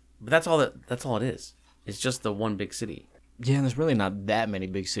sense. But that's all it is. It's just the one big city. Yeah, and there's really not that many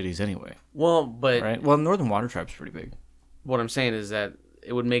big cities anyway, Well, but right? Well, Northern Water Tribe's pretty big. what I'm saying is that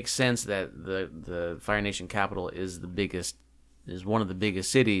it would make sense that the Fire Nation capital is one of the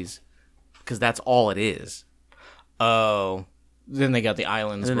biggest cities, because that's all it is. Oh, then they got the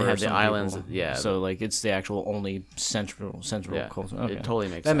islands. And then they where have the some islands, people- yeah. So like it's the actual only central Yeah, coast. it Okay. totally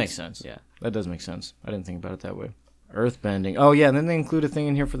makes that sense. makes sense. Yeah. That does make sense. I didn't think about it that way. Earthbending. Oh yeah, and then they include a thing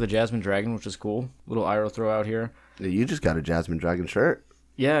in here for the Jasmine Dragon, which is cool. Little Iroh throw out here. You just got a Jasmine Dragon shirt.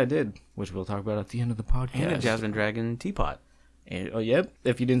 Yeah, I did, which we'll talk about at the end of the podcast. And a Jasmine Dragon teapot. And, yep,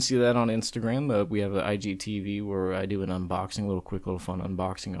 if you didn't see that on Instagram, we have an IGTV where I do an unboxing, quick little fun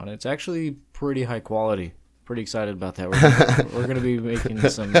unboxing on it. It's actually pretty high quality. Pretty excited about that. We're gonna be making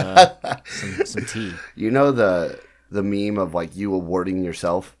some tea. You know the meme of like you awarding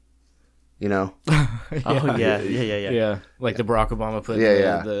yourself, you know? Yeah. Like the Barack Obama put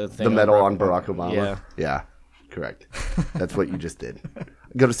the thing the medal on Barack Barack Obama. Yeah, correct. That's what you just did. I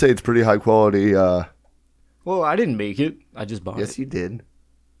gotta say it's pretty high quality. Well, I didn't make it. I just bought it. Yes, you did.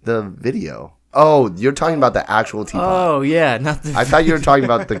 The video. Oh, you're talking about the actual teapot. Oh, yeah, not the. I thought you were talking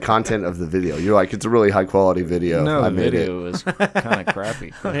about the content of the video. You're like, it's a really high quality video. No, I the made video was kind of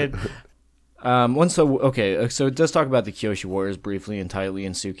crappy. Go ahead. So it does talk about the Kyoshi Warriors briefly and Tai Li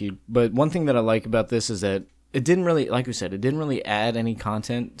and Suki. But one thing that I like about this is that it didn't really, like we said, it didn't really add any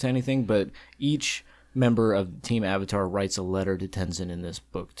content to anything. But each member of Team Avatar writes a letter to Tenzin in this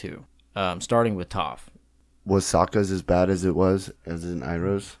book too, starting with Toph. Was Sokka's as bad as it was as in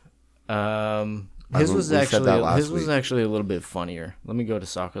Iroh's? His was week. actually a little bit funnier. Let me go to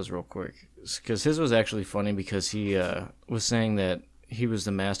Sokka's real quick, because his was actually funny because he was saying that he was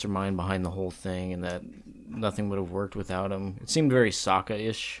the mastermind behind the whole thing and that nothing would have worked without him. It seemed very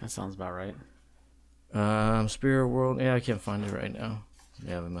Sokka-ish. That sounds about right. Spirit World. Yeah, I can't find it right now.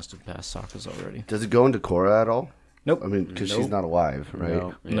 Yeah, we must have passed Sokka's already. Does it go into Korra at all? Nope. I mean, because she's not alive, right?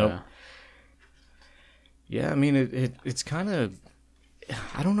 No. Nope. Yeah, I mean it's kind of.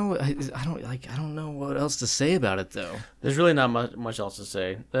 I don't know. I don't know what else to say about it though. There's really not much else to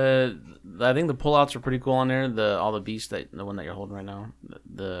say. I think the pullouts are pretty cool on there. All the beasts, the one that you're holding right now.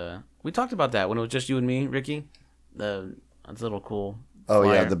 We talked about that when it was just you and me, Ricky. That's a little cool. Oh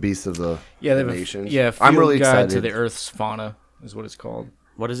flyer. yeah, the beasts of the nations. Field I'm really Guide excited to the Earth's fauna is what it's called.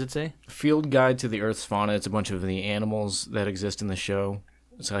 What does it say? Field Guide to the Earth's fauna. It's a bunch of the animals that exist in the show.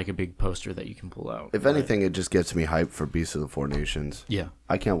 It's like a big poster that you can pull out. If anything, it just gets me hyped for Beasts of the Four Nations. Yeah.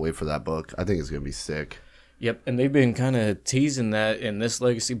 I can't wait for that book. I think it's going to be sick. Yep, and they've been kind of teasing that in this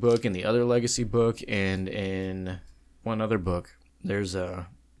legacy book, in the other legacy book, and in one other book. There's a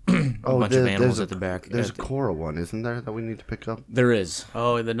bunch of animals at the back. There's a Korra one, isn't there, that we need to pick up? There is.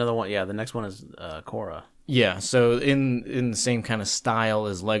 Oh, another one. Yeah, the next one is Korra. Yeah, so in the same kind of style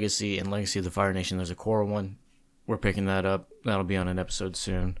as Legacy and Legacy of the Fire Nation, there's a Korra one. We're picking that up. That'll be on an episode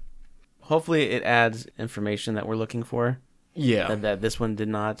soon. Hopefully it adds information that we're looking for. Yeah. That this one did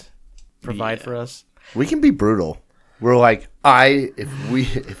not provide for us. We can be brutal. We're like,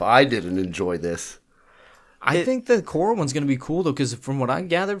 if I didn't enjoy this. I think the Korra one's going to be cool, though, because from what I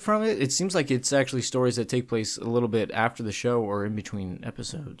gathered from it, it seems like it's actually stories that take place a little bit after the show or in between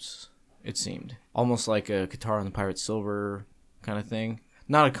episodes, it seemed. Almost like a Katara and the Pirate Silver kind of thing.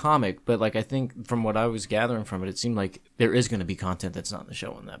 Not a comic, but like I think from what I was gathering from it, it seemed like there is going to be content that's not in the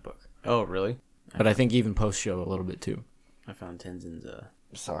show in that book. Oh, really? But I think even post-show a little bit, too. I found Tenzin's...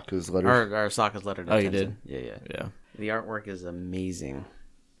 Sokka's letter. Or Sokka's letter to Oh, Tenzin. you did? Yeah. The artwork is amazing.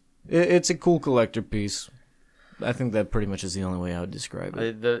 It's a cool collector piece. I think that pretty much is the only way I would describe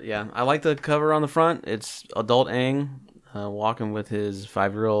it. I like the cover on the front. It's adult Aang walking with his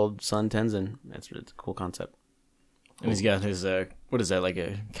 5-year-old son Tenzin. It's a cool concept. And he's got his, what is that, like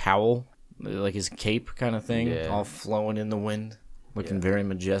a cowl? Like his cape kind of thing, all flowing in the wind, looking very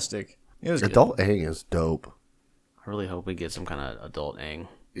majestic. It was Adult good. Aang is dope. I really hope we get some kind of adult Aang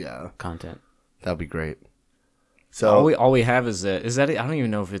content. That'd be great. So all we have is that it? I don't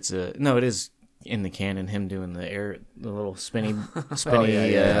even know if it's no, it is in the canon, him doing the little spinny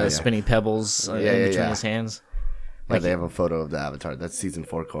pebbles in between his hands. Like they have a photo of the Avatar. That's season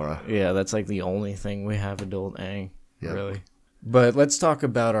 4 Korra. Yeah, that's like the only thing we have adult Aang, really. But let's talk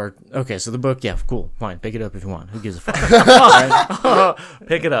about so the book, cool, fine, pick it up if you want. Who gives a fuck?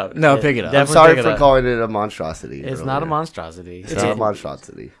 Pick it up. No, pick it up. I'm sorry for calling it a monstrosity. It's not a monstrosity. It's not a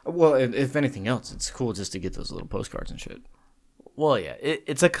monstrosity. Well, if anything else, it's cool just to get those little postcards and shit. Well, yeah,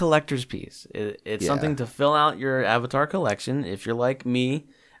 it's a collector's piece. It's something to fill out your Avatar collection. If you're like me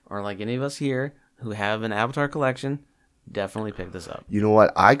or like any of us here who have an Avatar collection, definitely pick this up. You know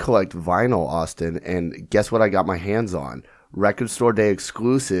what? I collect vinyl, Austin, and guess what I got my hands on? Record Store Day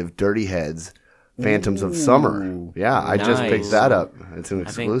exclusive Dirty Heads Phantoms of Summer. Yeah, I just picked that up. It's an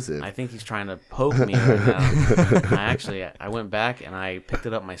exclusive. I think he's trying to poke me right now. I went back and I picked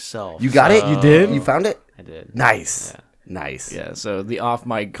it up myself. You got it? You did? You found it? I did. Nice. Yeah. Nice. Yeah, so the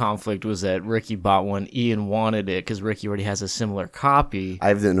off-mic conflict was that Ricky bought one, Ian wanted it, because Ricky already has a similar copy. I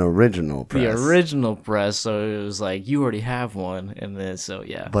have an original press. The original press, so it was like, you already have one, and then, so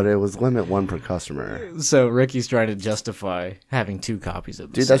yeah. But it was limit 1 per customer. So Ricky's trying to justify having 2 copies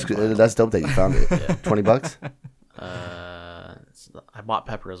of the Dude, that's dope that you found it. $20? I bought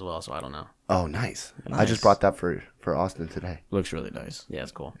Pepper as well, so I don't know. Oh, nice. I just brought that for Austin today. Looks really nice. Yeah,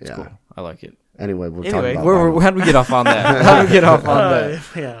 it's cool. Yeah. Cool. I like it. Anyway, we'll Anyway, talk about How did we get off on that? How did we get off on that?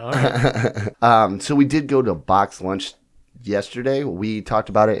 Yeah, all right. So we did go to Box Lunch yesterday. We talked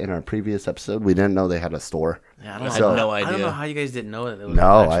about it in our previous episode. We didn't know they had a store. Yeah, I don't know. So- I had no I don't know idea. how you guys didn't know that. It was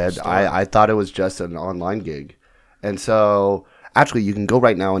No, an I actual had store. I thought it was just an online gig. And so actually you can go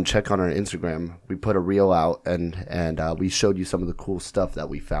right now and check on our Instagram. We put a reel out and we showed you some of the cool stuff that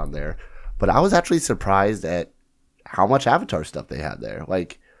we found there. But I was actually surprised at how much Avatar stuff they had there.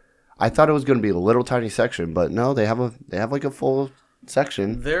 Like I thought it was going to be a little tiny section, but no, they have like a full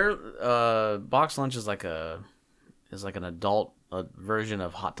section. Their box lunch is like an adult version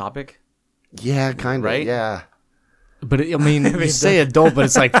of Hot Topic. Yeah, kind of. Right? Yeah. But I mean, you say adult, but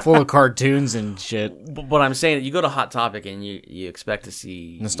it's like full of cartoons and shit. But I'm saying, you go to Hot Topic and you expect to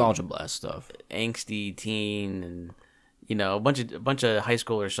see Nostalgia blast stuff. angsty teen and a bunch of high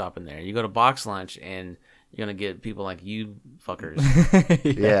schoolers shopping there. You go to Box Lunch and you're gonna get people like you fuckers.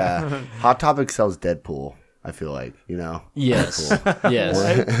 Yeah. Hot Topic sells Deadpool, I feel like, Yes. Yes.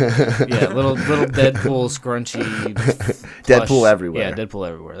 Yeah, little Deadpool scrunchy. Deadpool plush- everywhere. Yeah, Deadpool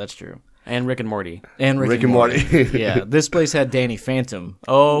everywhere. That's true. And Rick and Morty. And Rick and Morty. Yeah, this place had Danny Phantom.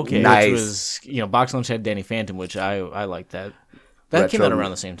 Okay. Nice. Which was, Box Lunch had Danny Phantom, which I like that. That came out Retro-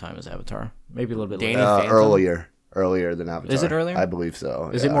 around the same time as Avatar. Maybe a little bit Danny later. Phantom? Earlier than Avatar. Is it earlier? I believe so.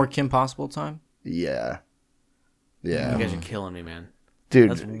 Is it more Kim Possible time? Yeah. You Yeah. guys are killing me, man.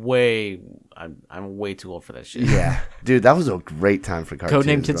 Dude. That's way. I'm way too old for that shit. Yeah. Dude, that was a great time for cartoons.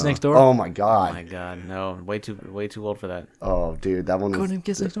 Codename Kids bro. Next Door? Oh my Oh god. my god, no, way too old for that. Oh, dude, that one was Codename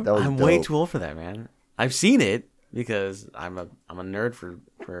Kids Next Door? that was I'm dope. way too old for that, man. I've seen it because I'm a nerd for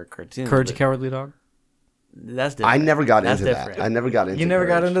cartoons. Courage the but Cowardly Dog? That's different. I never got That's into different. that. I never got into You never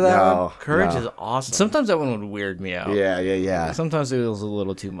got Courage. into that No, one? Courage no. is awesome. Sometimes that one would weird me out. Yeah. Sometimes it was a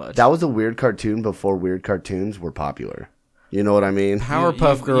little too much. That was a weird cartoon before weird cartoons were popular. You know what I mean?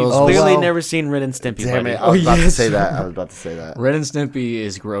 Powerpuff Girls. Oh, You've clearly well. never seen Ren and Stimpy. Damn buddy. it. I was about to yes. say that. Ren and Stimpy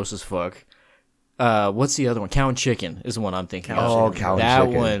is gross as fuck. What's the other one? Cow and Chicken is the one I'm thinking of. Oh, Cow and that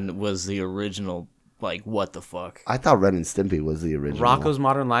Chicken. one was the original, like, what the fuck? I thought Ren and Stimpy was the original. Rocco's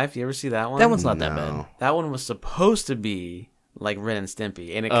Modern Life. You ever see that one? That one's not that bad. No. That one was supposed to be like Ren and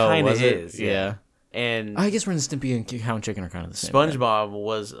Stimpy, and it Oh, kind of was it? is. Yeah. And I guess Ren and Stimpy and Cow and Chicken are kind of the same. SpongeBob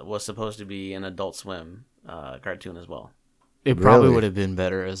was supposed to be an Adult Swim cartoon as well. It probably Really? would have been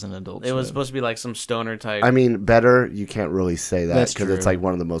better as an adult. It was Swim. supposed to be like some stoner type. I mean, better, you can't really say that That's because it's true. like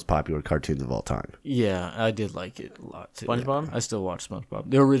one of the most popular cartoons of all time. Yeah, I did like it a lot too. SpongeBob? I still watch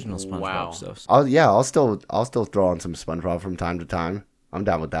SpongeBob. The original SpongeBob Wow. stuff. I'll still throw on some SpongeBob from time to time. I'm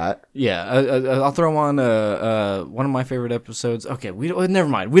down with that. Yeah, I'll throw on one of my favorite episodes. Okay, never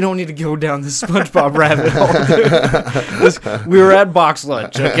mind. We don't need to go down this SpongeBob rabbit hole. We were at Box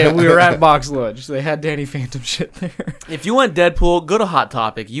Lunch. Okay, we were at Box Lunch. They had Danny Phantom shit there. if you want Deadpool, go to Hot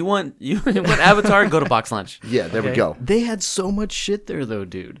Topic. You want Avatar, go to Box Lunch. Yeah, there we Okay. go. They had so much shit there though,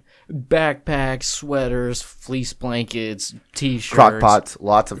 dude. Backpacks, sweaters, fleece blankets, t-shirts. Crock pots,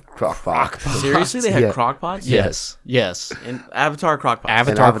 lots of crock pots. Seriously, they had Yeah. crock pots. Yes. And Avatar crock pots.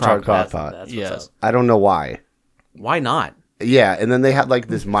 An Avatar crock pot. That's what's Yes. up. I don't know why. Why not? Yeah, and then they had like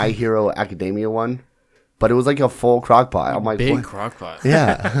this My Hero Academia one, but it was like a full crock pot. I'm like, Big what? crock pot.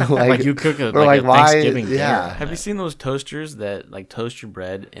 Yeah, Like you cook a, we're like a why? Thanksgiving dinner. Yeah, Have you seen those toasters that like toast your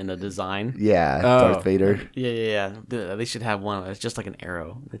bread in a design? yeah. Oh. Darth Vader. Yeah. They should have one. It's just like an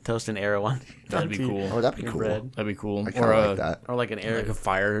arrow. They toast an arrow on. That'd be cool. Oh, that'd be Your cool. bread. That'd be cool. I kind Or of like that. Or like an arrow. like a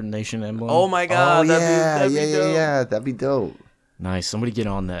Fire Nation emblem. Oh my Oh god! yeah, that'd be dope. yeah. That'd be dope. Nice. Somebody get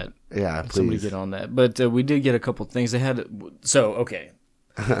on that. Yeah, please. Somebody get on that. But we did get a couple things. They had okay.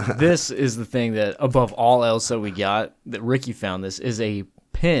 This is the thing that above all else that we got that Ricky found. This is a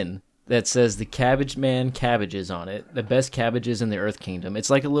pin that says the Cabbage Man cabbages on it. The best cabbages in the Earth Kingdom. It's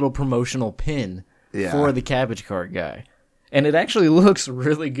like a little promotional pin Yeah. for the cabbage cart guy, and it actually looks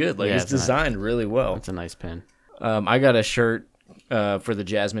really good. Like Yeah, it's it's nice. designed really well. It's a nice pin. I got a shirt for the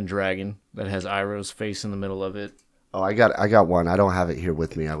Jasmine Dragon that has Iroh's face in the middle of it. Oh, I got one. I don't have it here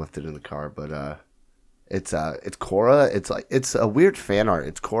with me. I left it in the car, but it's Korra. It's a weird fan art.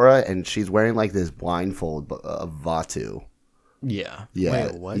 It's Korra, and she's wearing like this blindfold of Vatu. Yeah. Yeah,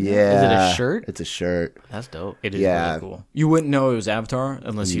 Wait, what? yeah. Is it a shirt? It's a shirt. That's dope. It is Yeah. really cool. You wouldn't know it was Avatar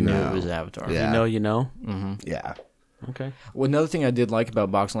unless you knew No. it was Avatar. Yeah. You know. Yeah, Okay. Well, another thing I did like about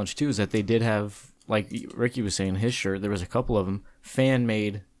Box Lunch too is that they did have, like Ricky was saying, his shirt. There was a couple of them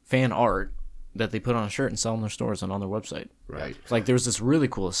fan art that they put on a shirt and sell in their stores and on their website. right. Like there was this really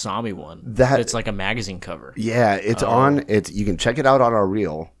cool Asami one. That- it's like a magazine cover. Yeah, it's on. You can check it out on our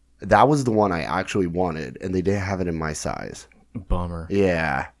reel. That was the one I actually wanted, and they didn't have it in my size. Bummer.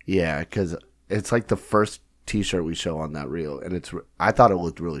 Yeah, because it's like the first T-shirt we show on that reel, and I thought it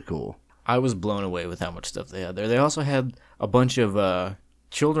looked really cool. I was blown away with how much stuff they had there. They also had a bunch of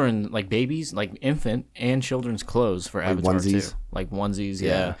children, like babies, like infant and children's clothes for Avatar onesies? too. Like onesies,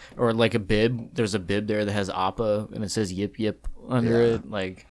 yeah. Or like a bib. There's a bib there that has Appa and it says Yip Yip under it.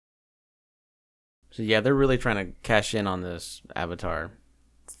 Like, So yeah, they're really trying to cash in on this Avatar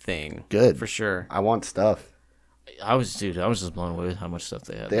thing. Good. For sure. I want stuff. I was just blown away with how much stuff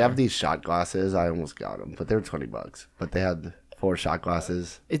they had. They have these shot glasses. I almost got them, but they were $20. But they had 4 shot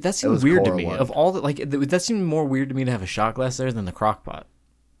glasses. That seemed weird to me. Of all the that seemed more weird to me to have a shot glass there than the crock pot.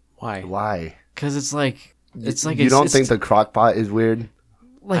 Why? Because it's like you don't think the crock pot is weird?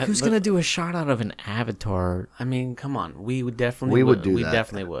 Like, who's gonna do a shot out of an Avatar? I mean, come on. We would definitely would do We that.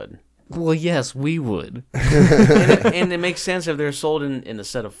 definitely would. Well, yes, we would. and it makes sense if they're sold in a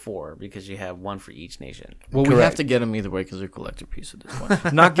set of 4 because you have one for each nation. Well, we have to get them either way because they're a collector piece at this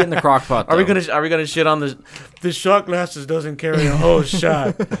point. Not getting the crock pot. Are we gonna shit on the shot glasses doesn't carry a whole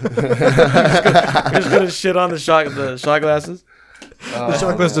shot? We're just gonna shit on the shot glasses. The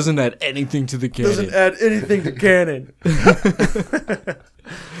shot glass doesn't add anything to the canon. Doesn't add anything to canon.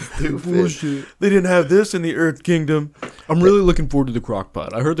 Stupid. They didn't have this in the Earth Kingdom. I'm really looking forward to the crock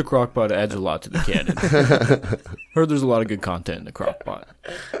pot. I heard the crock pot adds a lot to the canon. Heard there's a lot of good content in the crock pot.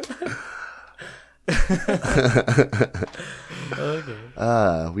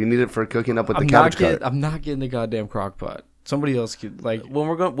 Okay. We need it for cooking up with the cabbage cart. I'm not getting the goddamn crock pot. Somebody else could, like,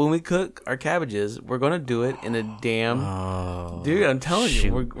 When we cook our cabbages, we're gonna do it in a damn. Dude, I'm telling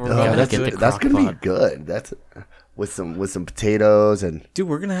you, we're gonna do it. That's gonna be crock-pot. good. That's with some potatoes and. dude,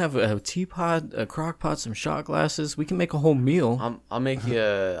 we're gonna have a teapot, a crock pot, some shot glasses. We can make a whole meal. I'll make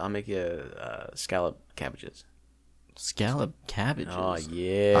you scallop cabbages. Scallop cabbages. Oh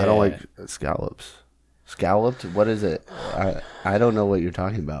yeah. I don't like scallops. Scalloped? What is it? I don't know what you're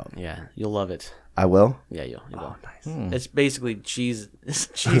talking about. Yeah, you'll love it. I will. Yeah, you will. Oh, nice. It's basically cheese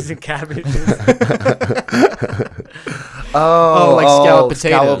and cabbages. Like scalloped potatoes.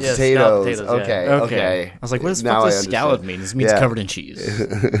 Scalloped Yeah, potatoes. scalloped potatoes, yeah. Okay. I was like, what does Now I scallop understand. mean? This means Yeah. covered in cheese.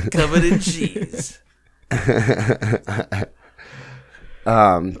 Covered in cheese.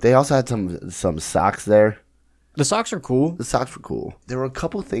 They also had some socks there. The socks are cool. The socks were cool. There were a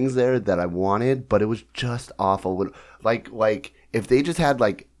couple things there that I wanted, but it was just off a little. Like if they just had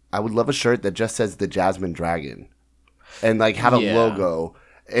like, I would love a shirt that just says the Jasmine Dragon, and like had a Yeah. logo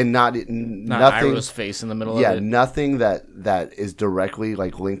and Not nothing. Iroh's face in the middle Yeah, of it. nothing that is directly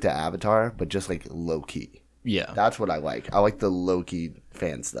like linked to Avatar, but just like low key. Yeah. That's what I like. I like the low key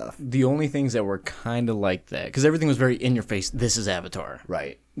fan stuff. The only things that were kind of like that, because everything was very in your face. This is Avatar.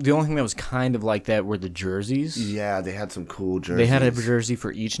 Right. The only thing that was kind of like that were the jerseys. Yeah, they had some cool jerseys. They had a jersey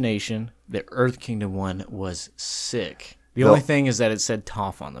for each nation. The Earth Kingdom one was sick. The No. only thing is that it said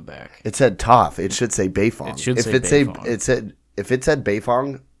Toph on the back. It said Toph. It should say Beifong. It should if say it say Beifong. if it said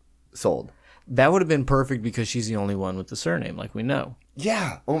Beifong, sold. That would have been perfect because she's the only one with the surname, like we know.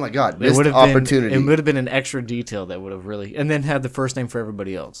 Yeah. Oh my God. It Missed would have opportunity. It would have been an extra detail that would have really, and then had the first name for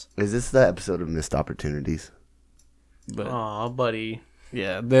everybody else. Is this the episode of missed opportunities? But Aw, buddy.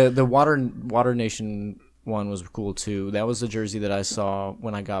 yeah, the Water Nation one was cool too. That was the jersey that I saw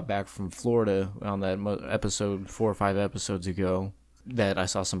when I got back from Florida on that episode 4 or 5 episodes ago. That I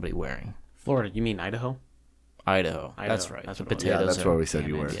saw somebody wearing. Florida, you mean Idaho? Idaho. That's right. That's the what it was. potatoes. Yeah, that's are- where we said damn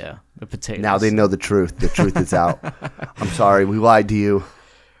you it, were. Yeah, the potatoes. Now they know the truth. The truth is out. I'm sorry. We lied to you.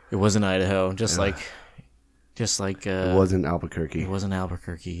 It wasn't Idaho. Just like. It wasn't Albuquerque. It wasn't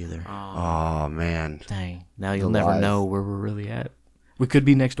Albuquerque either. Oh man. Dang. Now you'll The never lies. know where we're really at. We could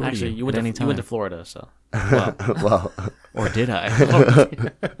be next door Actually, to you at any time. went to Florida, so. Well. Or did I?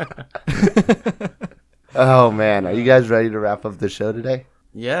 Oh man. Are you guys ready to wrap up the show today?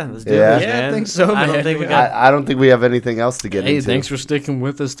 Yeah, let's do Yeah. this, Yeah, I man. think so, I don't man. think we got. I don't think we have anything else to get Hey, into. thanks for sticking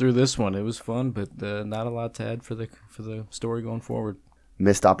with us through this one. It was fun, but not a lot to add for the story going forward.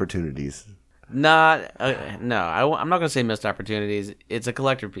 Missed opportunities. No, I'm not gonna say missed opportunities. It's a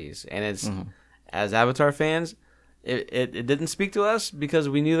collector piece, and it's as Avatar fans, it didn't speak to us because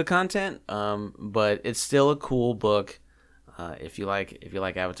we knew the content. But it's still a cool book. If you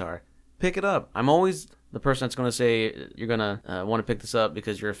like Avatar, pick it up. I'm always the person that's gonna say you're gonna want to pick this up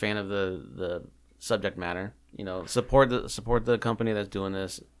because you're a fan of the subject matter. You know, support the company that's doing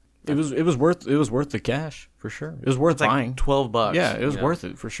this. It was worth the cash for sure. It was worth It's like buying. $12. Yeah, it was you know? worth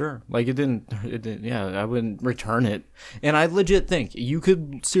it for sure. Like it didn't. Yeah, I wouldn't return it. And I legit think you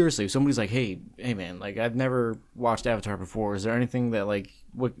could seriously. If somebody's like, hey man, like I've never watched Avatar before. Is there anything that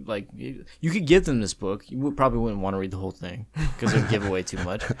you could give them this book? You probably wouldn't want to read the whole thing because it would give away too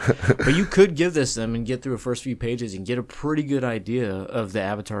much. But you could give this them and get through the first few pages and get a pretty good idea of the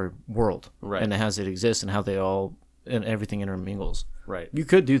Avatar world, Right. and as it exists and how they all and everything intermingles. Right. You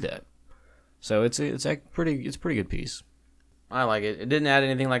could do that. So it's a pretty good piece. I like it. It didn't add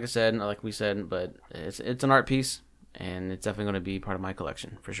anything, like I said, like we said, but it's an art piece, and it's definitely going to be part of my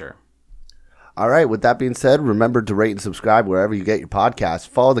collection for sure. All right. With that being said, remember to rate and subscribe wherever you get your podcasts.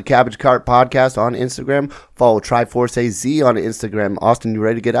 Follow the Cabbage Cart Podcast on Instagram. Follow Triforce AZ on Instagram. Austin, you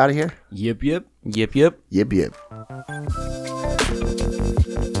ready to get out of here? Yep. Yip, yip.